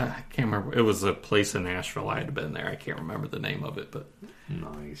 In that, I can't remember. It was a place in Nashville. I had been there. I can't remember the name of it, but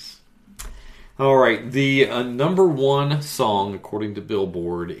nice. All right, the number one song according to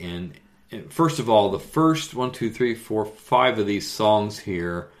Billboard, and first of all, the first 1, 2, 3, 4, 5 of these songs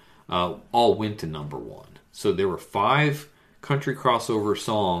here all went to number one. So there were 5 country crossover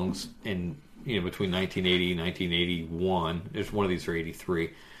songs in between 1980 and 1981. There's one of these for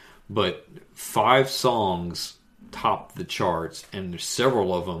 83. But 5 songs topped the charts, and there's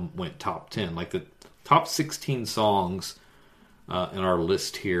several of them went top 10. Like the top 16 songs in our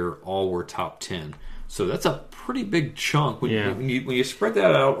list here all were top 10. So that's a pretty big chunk. When you spread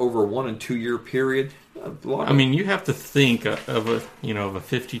that out over a 1 and 2 year period, you have to think of a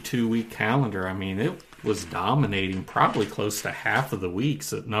 52-week calendar. I mean, it was dominating probably close to half of the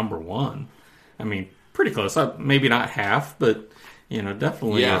weeks at number one. I mean, pretty close. Maybe not half, but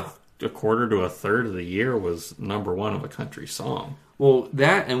definitely a quarter to a third of the year was number one of a country song. Well,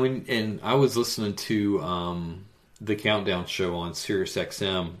 that and I was listening to the Countdown show on Sirius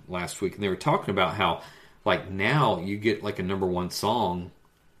XM last week, and they were talking about how, like, now you get like a number one song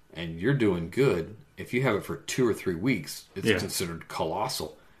and you're doing good. If you have it for 2 or 3 weeks, it's considered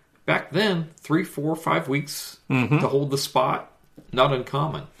colossal. Back then, 3, 4, 5 weeks to hold the spot, not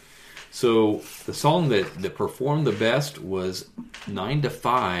uncommon. So the song that performed the best was 9 to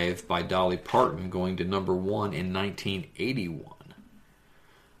 5 by Dolly Parton, going to number one in 1981.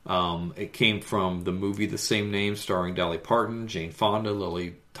 It came from the movie the same name, starring Dolly Parton, Jane Fonda,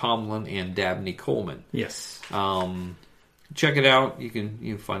 Lily Tomlin, and Dabney Coleman. Yes. Check it out. You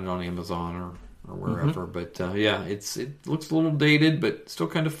can find it on Amazon or wherever. But it looks a little dated, but still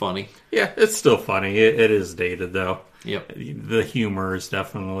kind of funny. Yeah, it's still funny. It is dated, though. Yep. The humor is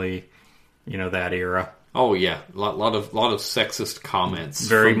definitely, that era. Oh yeah, a lot of sexist comments.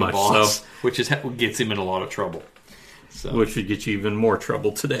 Very from much the boss, so, which gets him in a lot of trouble. So. Which would get you even more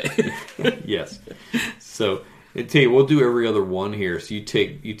trouble today. Yes. So I tell you, we'll do every other one here. So you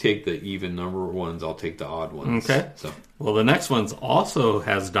take the even number ones. I'll take the odd ones. Okay. So well, the next one's also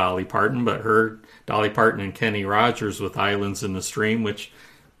has Dolly Parton, but Dolly Parton and Kenny Rogers with "Islands in the Stream," which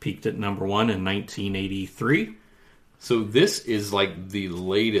peaked at number one in 1983. So this is like the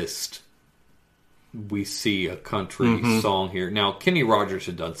latest we see a country song here. Now, Kenny Rogers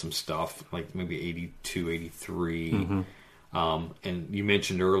had done some stuff, like maybe 82, 83. And you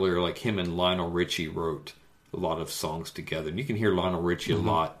mentioned earlier, like him and Lionel Richie wrote a lot of songs together. And you can hear Lionel Richie a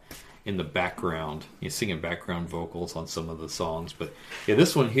lot in the background, singing background vocals on some of the songs. But yeah,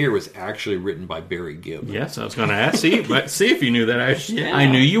 this one here was actually written by Barry Gibb. Yes, I was going to ask. See if you knew that. I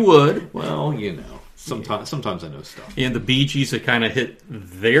knew you would. Well, Sometimes I know stuff. And the Bee Gees had kind of hit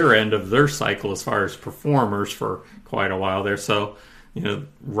their end of their cycle as far as performers for quite a while there. So,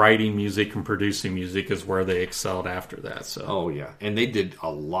 writing music and producing music is where they excelled after that. So, oh yeah, and they did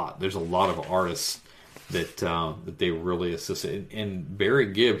a lot. There's a lot of artists that they really assisted. And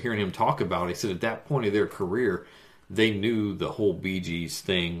Barry Gibb, hearing him talk about it, he said at that point of their career, they knew the whole Bee Gees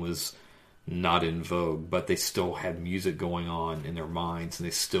thing was not in vogue, but they still had music going on in their minds, and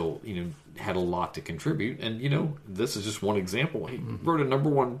they still, had a lot to contribute. And, this is just one example. He wrote a number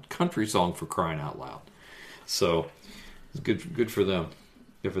one country song, for crying out loud. So, it's good for them.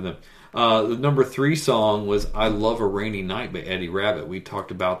 Good for them. The number 3 song was "I Love a Rainy Night" by Eddie Rabbitt. We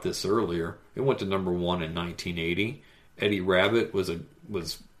talked about this earlier. It went to number one in 1980. Eddie Rabbitt was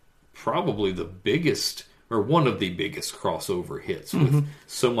probably the biggest, or one of the biggest crossover hits with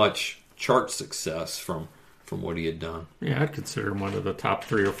so much chart success from what he had done. Yeah, I'd consider him one of the top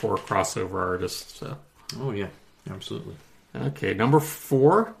 3 or 4 crossover artists. So. Oh, yeah, absolutely. Okay, number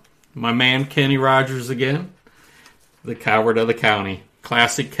 4, my man Kenny Rogers again, The Coward of the County.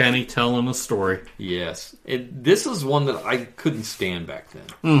 Classic Kenny telling a story. Yes. This is one that I couldn't stand back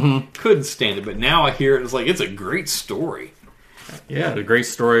then. Couldn't stand it, but now I hear it, it's like, it's a great story. Yeah, the great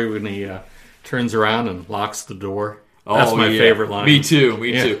story when he turns around and locks the door. That's my favorite line. Me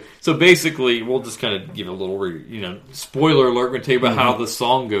too. So basically, we'll just kind of give a little, spoiler alert. We're going to tell you about how the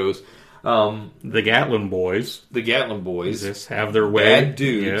song goes. The Gatlin Boys. Just have their way. Bad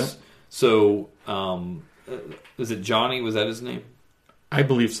dudes. Yeah. So, is it Johnny? Was that his name? I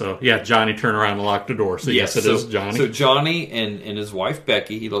believe so. Yeah, Johnny turned around and locked the door. So yes, it is Johnny. So Johnny and his wife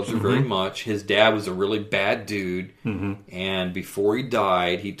Becky, he loves her very much. His dad was a really bad dude. And before he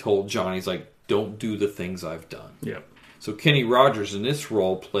died, he told Johnny, he's like, don't do the things I've done. Yep. So Kenny Rogers in this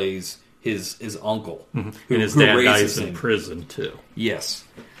role plays his uncle. And his dad dies in prison too. Yes.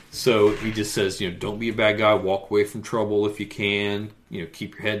 So he just says, don't be a bad guy. Walk away from trouble if you can.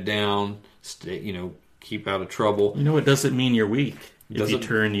 Keep your head down. Stay, keep out of trouble. It doesn't mean you're weak if you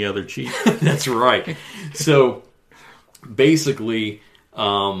turn the other cheek. That's right. So basically,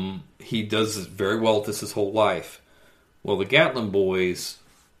 he does very well at this his whole life. Well, the Gatlin Boys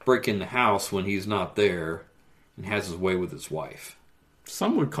break in the house when he's not there and has his way with his wife.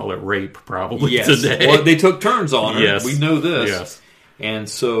 Some would call it rape, probably, yes. today. Well, they took turns on her. Yes. We know this. Yes. And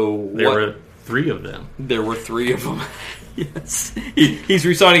so... There were 3 of them. There were 3 of them. Yes. He's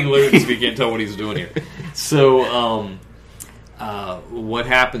reciting lyrics if you can't tell what he's doing here. So, what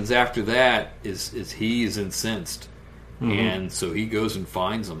happens after that is he is incensed. And so he goes and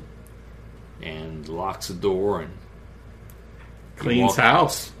finds them and locks the door and cleans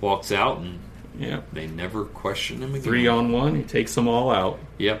house. Walks out and Yep. They never question him again. 3-on-1, he takes them all out.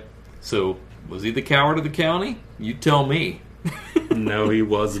 Yep. So, was he the coward of the county? You tell me. No, he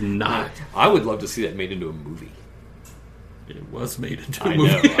was not. I would love to see that made into a movie. It was made into a I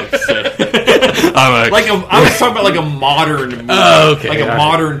movie. know. I was talking about like a modern movie. Oh, okay. Like a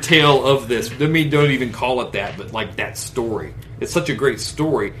modern tale of this. I mean, don't even call it that, but like that story. It's such a great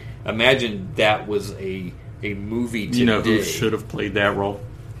story. Imagine that was a movie today. You know who should have played that role?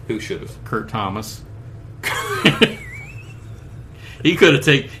 Who should have? Kurt Thomas. He could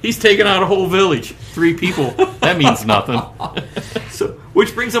have he's taken out a whole village. 3 people. That means nothing. So,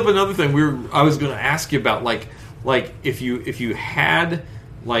 which brings up another thing I was going to ask you about, like if you had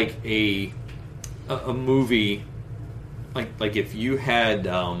like a movie, like if you had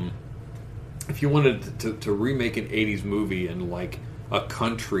if you wanted to remake an 80s movie in like a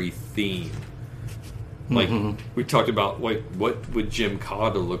country theme. Like, we talked about, like, what would Jim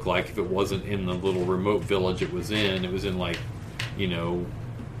Cotter look like if it wasn't in the little remote village it was in? It was in, like, you know,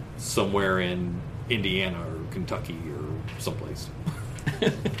 somewhere in Indiana or Kentucky or someplace.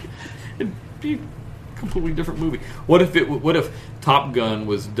 It'd be a completely different movie. What if Top Gun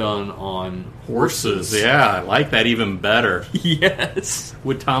was done on horses? Yeah, I like that even better. Yes.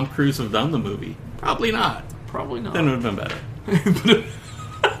 Would Tom Cruise have done the movie? Probably not. Probably not. Then it would have been better.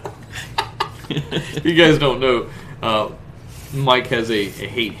 If you guys don't know, Mike has a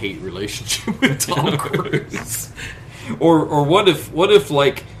hate relationship with Tom Cruise. Or what if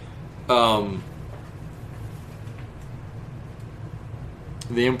like The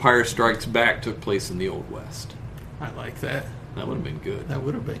Empire Strikes Back took place in the Old West? I like that. That would have been good. That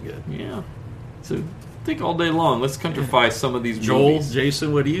would have been good. Yeah. So think all day long. Let's countrify some of these Joel, movies.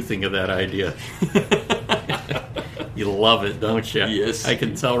 Jason, what do you think of that idea? You love it, don't you? Yes. I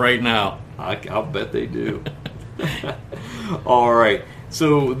can tell right now. I'll bet they do. All right.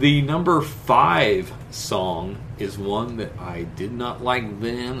 So the number 5 song is one that I did not like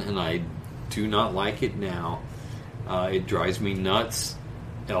then, and I do not like it now. It drives me nuts.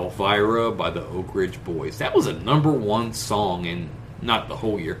 Elvira by the Oak Ridge Boys. That was a number 1 song in not the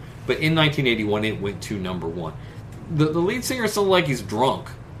whole year, but in 1981 it went to number 1. The lead singer sounded like he's drunk.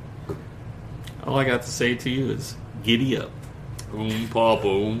 All I got to say to you is giddy up. Papa,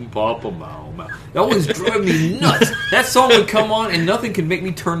 mow, mow. That always drove me nuts. That song would come on and nothing could make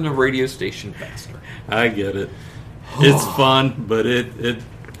me turn the radio station faster. I get it. It's fun, but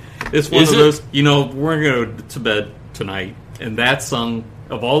it's one of those, you know, we're going to go to bed tonight, and that song,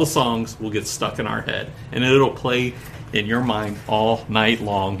 of all the songs, will get stuck in our head, and it'll play in your mind all night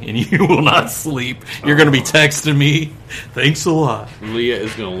long, and you will not sleep. You're going to be texting me, thanks a lot. Leah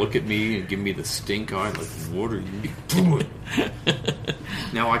is going to look at me and give me the stink eye, like, what are you doing?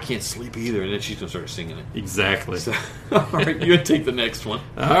 now I can't sleep either, and then she's going to start singing it. Exactly. So, all right, you take the next one.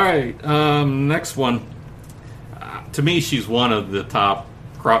 All right, next one. To me, she's one of the top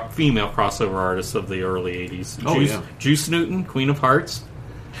female crossover artists of the early 80s. Juice Newton, Queen of Hearts.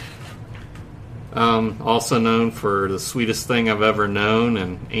 Also known for The Sweetest Thing I've Ever Known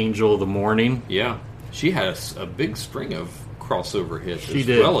and Angel of the Morning. Yeah. She had a big string of crossover hits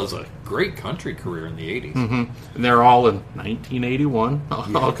well as a great country career in the 80s. Mm-hmm. And they're all in 1981,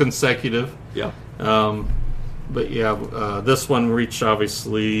 all consecutive. Yeah. But yeah, this one reached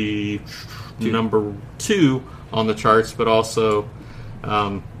obviously number 2 on the charts, but also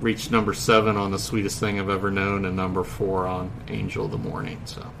reached number 7 on The Sweetest Thing I've Ever Known and number 4 on Angel of the Morning.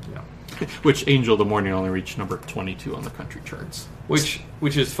 So yeah. Which Angel of the Morning only reached number 22 on the country charts. Which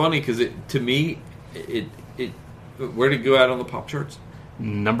is funny because to me, where did it go out on the pop charts?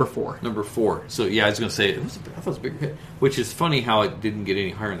 Number 4. Number 4. So yeah, I was going to say I thought it was a bigger hit. Which is funny how it didn't get any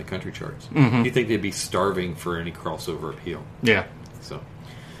higher in the country charts. Mm-hmm. You think they'd be starving for any crossover appeal? Yeah. So,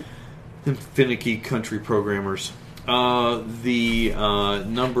 them finicky country programmers. The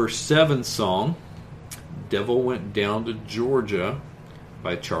number 7 song, "Devil Went Down to Georgia,"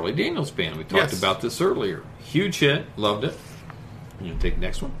 by Charlie Daniels Band. We talked about this earlier. Huge hit. Loved it. You take the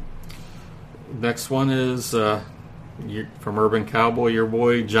next one? Next one is from Urban Cowboy, your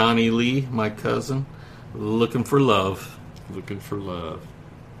boy Johnny Lee, my cousin. "Looking for Love." Looking for love.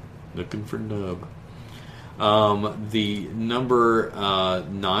 Looking for nub. The number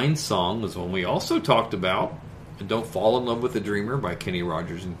 9 song was one we also talked about. "Don't Fall in Love with a Dreamer" by Kenny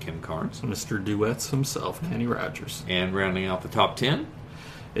Rogers and Kim Carnes. Mr. Duets himself, Kenny Rogers. And rounding out the top 10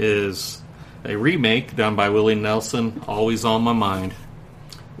 is a remake done by Willie Nelson, "Always on My Mind."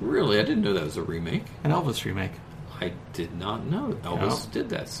 Really? I didn't know that was a remake. An Elvis remake. I did not know Elvis did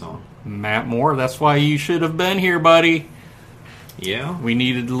that song. Matt Moore, that's why you should have been here, buddy. Yeah. We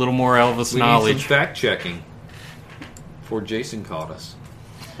needed a little more Elvis knowledge. We need some fact-checking before Jason caught us.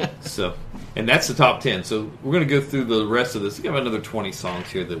 So, and that's the top 10. So we're going to go through the rest of this. We have another 20 songs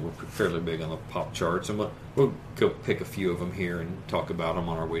here that were fairly big on the pop charts, and we'll go pick a few of them here and talk about them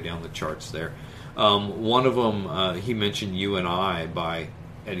on our way down the charts there. One of them, he mentioned "You and I" by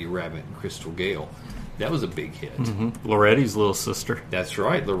Eddie Rabbitt and Crystal Gale. That was a big hit. Mm-hmm. Loretti's little sister. That's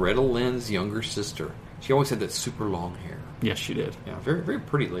right, Loretta Lynn's younger sister. She always had that super long hair. Yes, she did. Yeah, very, very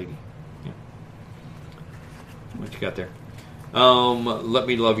pretty lady. Yeah. What you got there? "Let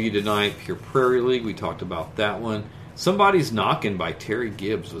Me Love You Tonight," Pure Prairie League. We talked about that one. "Somebody's Knockin' by Terry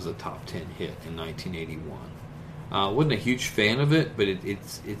Gibbs was a top 10 hit in 1981. Wasn't a huge fan of it, but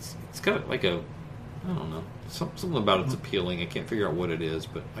it's got like a, I don't know, something about it's appealing. I can't figure out what it is,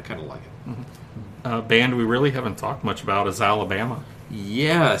 but I kind of like it. Mm-hmm. Band we really haven't talked much about is Alabama.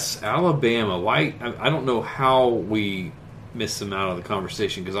 Yes, Alabama. Why? I don't know how we missed them out of the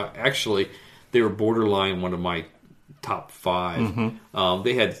conversation because they were borderline one of my top 5. Mm-hmm.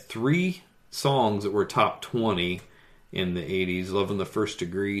 They had 3 songs that were top 20 in the 80s. "Loving the First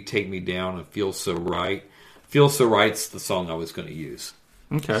Degree," "Take Me Down," and "Feel So Right." "Feel So Right's" the song I was going to use.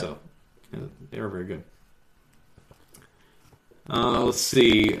 Okay. So, they were very good. Let's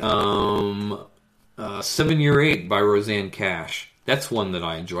see. 7 Year 8 by Roseanne Cash. That's one that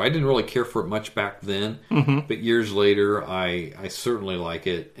I enjoy. I didn't really care for it much back then, but years later, I certainly like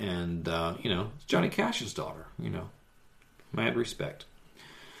it. And, it's Johnny Cash's daughter, Mad respect.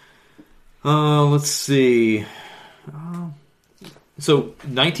 Let's see. So,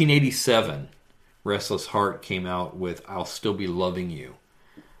 1987, Restless Heart came out with "I'll Still Be Loving You,"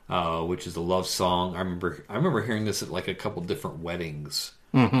 which is a love song. I remember hearing this at like a couple different weddings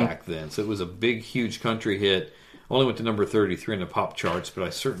back then. So it was a big, huge country hit. Only went to number 33 in the pop charts, but I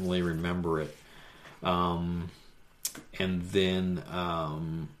certainly remember it. And then,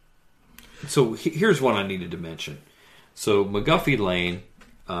 so here's one I needed to mention. So McGuffey Lane,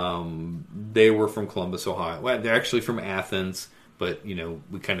 they were from Columbus, Ohio. Well, they're actually from Athens, but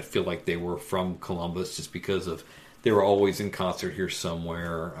we kind of feel like they were from Columbus just because of they were always in concert here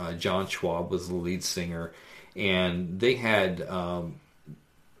somewhere. John Schwab was the lead singer, and they had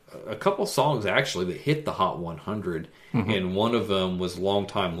a couple songs actually that hit the Hot 100, and one of them was "Long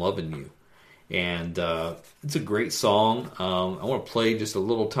Time Lovin' You," and it's a great song. I want to play just a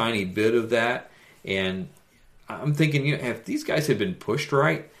little tiny bit of that, and I'm thinking, if these guys had been pushed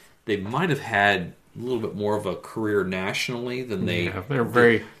right, they might have had a little bit more of a career nationally than they. Yeah, they're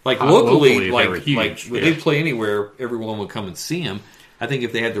very locally, they were huge. When they play anywhere, everyone would come and see them. I think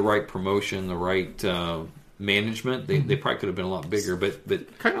if they had the right promotion, the right management, they probably could have been a lot bigger. But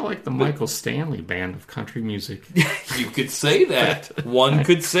kind of like the Michael Stanley band of country music. You could say that. One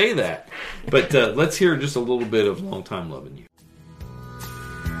could say that. But let's hear just a little bit of "Long Time Lovin' You."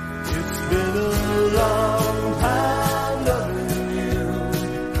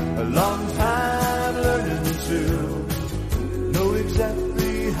 long time learning to know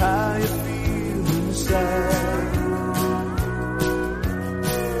exactly how you feel inside.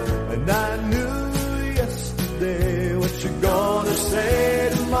 And I knew yesterday what you're gonna say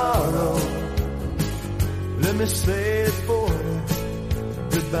tomorrow. Let me say it for you,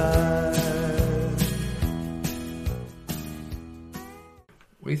 goodbye.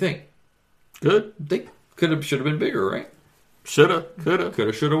 What do you think? Good. Think should have been bigger, right? Shoulda, coulda.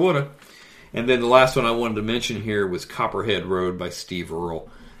 Coulda, shoulda, woulda. And then the last one I wanted to mention here was Copperhead Road by Steve Earle.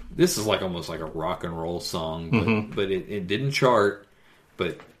 This is like almost like a rock and roll song, but it didn't chart.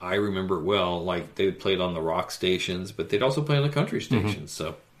 But I remember it well. Like they would play it on the rock stations, but they'd also play on the country stations.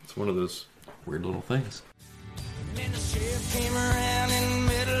 So it's one of those weird little things. Then the sheriff came around in the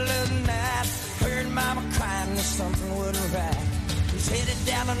middle of the night. Heard mama crying that something wasn't right. He's headed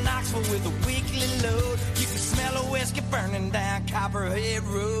down to Knoxville with a weekly load. You can smell a whiskey burning down Copperhead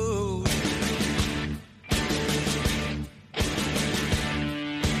Road.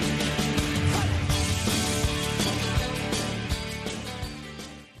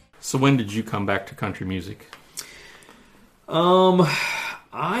 So when did you come back to country music?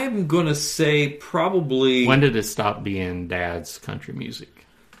 I'm going to say probably... When did it stop being Dad's country music?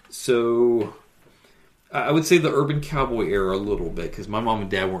 So, I would say the Urban Cowboy era a little bit, because my mom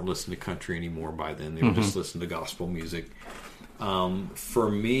and dad weren't listening to country anymore by then. They were just listening to gospel music. For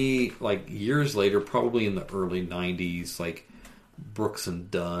me, like years later, probably in the early 90s, like Brooks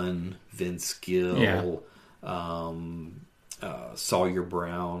and Dunn, Vince Gill, Sawyer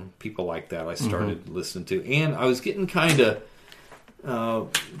Brown, people like that I started listening to. And I was getting kind of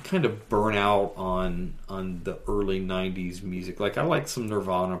burn out on the early 90s music. Like I liked some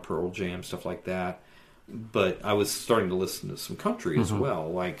Nirvana, Pearl Jam, stuff like that. But I was starting to listen to some country as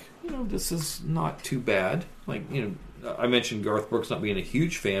well. Like, this is not too bad. Like, I mentioned Garth Brooks not being a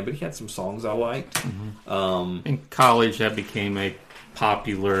huge fan, but he had some songs I liked. In college, that became a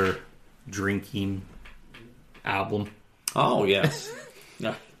popular drinking album. Oh, yes.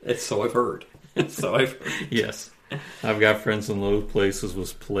 It's so I've heard. Yes. I've got friends in low places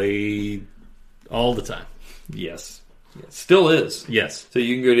was played all the time. Yes. Still is. Yes. So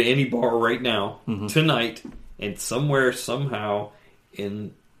you can go to any bar right now, tonight, and somewhere, somehow,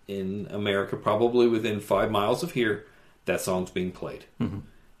 in America, probably within 5 miles of here, that song's being played.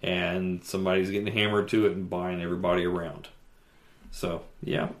 And somebody's getting hammered to it and buying everybody around. So,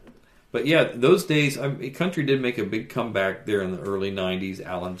 yeah. But yeah, those days, country did make a big comeback there in the early 90s.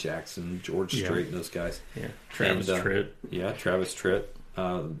 Alan Jackson, George Strait, and those guys. Yeah, Travis Tritt. Yeah, Travis Tritt.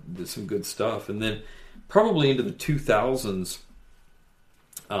 Did some good stuff. And then probably into the 2000s,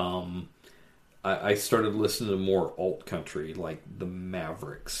 I started listening to more alt country, like the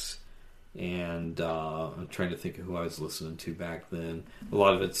Mavericks. And I'm trying to think of who I was listening to back then. A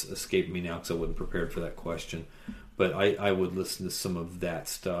lot of it's escaped me now because I wasn't prepared for that question. But I would listen to some of that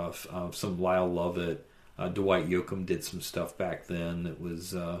stuff. Some Lyle Lovett. Dwight Yoakam did some stuff back then that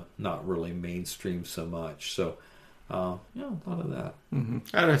was not really mainstream so much. So, a lot of that.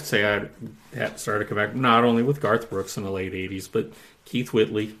 I'd say I had started to come back not only with Garth Brooks in the late 80s, but Keith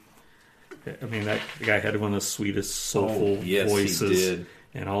Whitley. I mean, that guy had one of the sweetest, soulful voices. He did.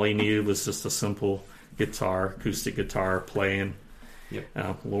 And all he needed was just a simple guitar, acoustic guitar playing.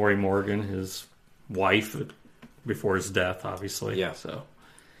 Yep. Lori Morgan, his wife, before his death, obviously. Yeah. So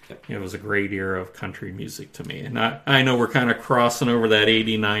it was a great era of country music to me. And I know we're kind of crossing over that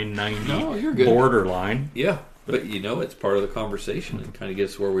 89, 90 borderline. Yeah. But it's part of the conversation and kind of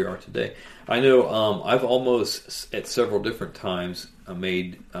gets where we are today. I know I've almost at several different times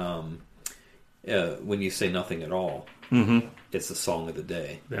made When You Say Nothing at All. It's the song of the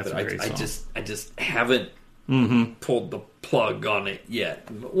day. That's but a great song. I just haven't pulled the plug on it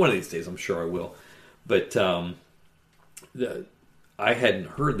yet. One of these days, I'm sure I will. But I hadn't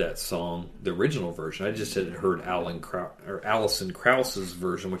heard that song, the original version. I just had heard Alison Krauss's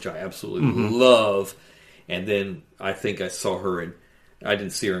version, which I absolutely love. And then I think I saw her I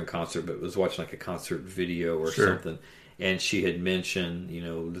didn't see her in concert, but was watching like a concert video or something. And she had mentioned,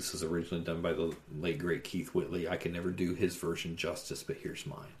 this was originally done by the late, great Keith Whitley. I can never do his version justice, but here's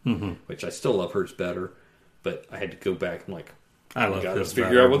mine. Which I still love hers better. But I had to go back and I love got to this figure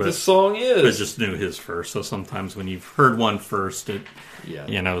better, out what this song is. I just knew his first. So sometimes when you've heard one first,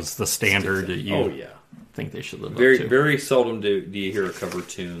 it's the standard that you think they should live up to. Very seldom do you hear a cover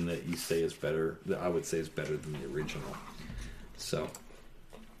tune that you say is better, that I would say is better than the original. So,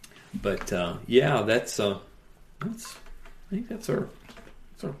 but that's I think that's our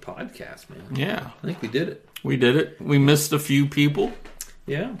podcast, man. Yeah, I think we did it. We did it. We missed a few people.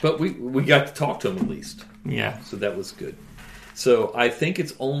 Yeah, but we got to talk to them at least. Yeah, so that was good. So I think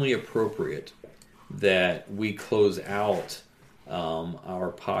it's only appropriate that we close out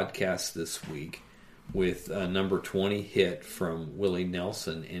our podcast this week with a number 20 hit from Willie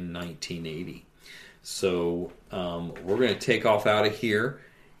Nelson in 1980. So we're going to take off out of here,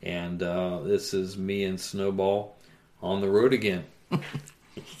 and this is me and Snowball on the road again. You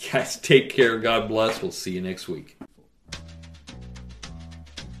guys take care. God bless. We'll see you next week.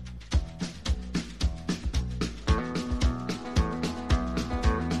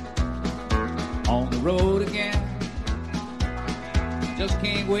 On the road again. Just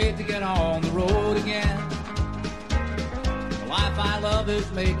can't wait to get on the road again. The life I love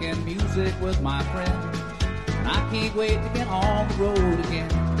is making music with my friends, and I can't wait to get on the road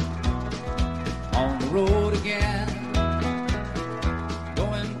again. On the road again.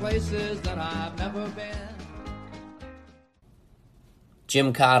 Going places that I've never been.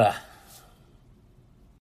 Jim Cotta.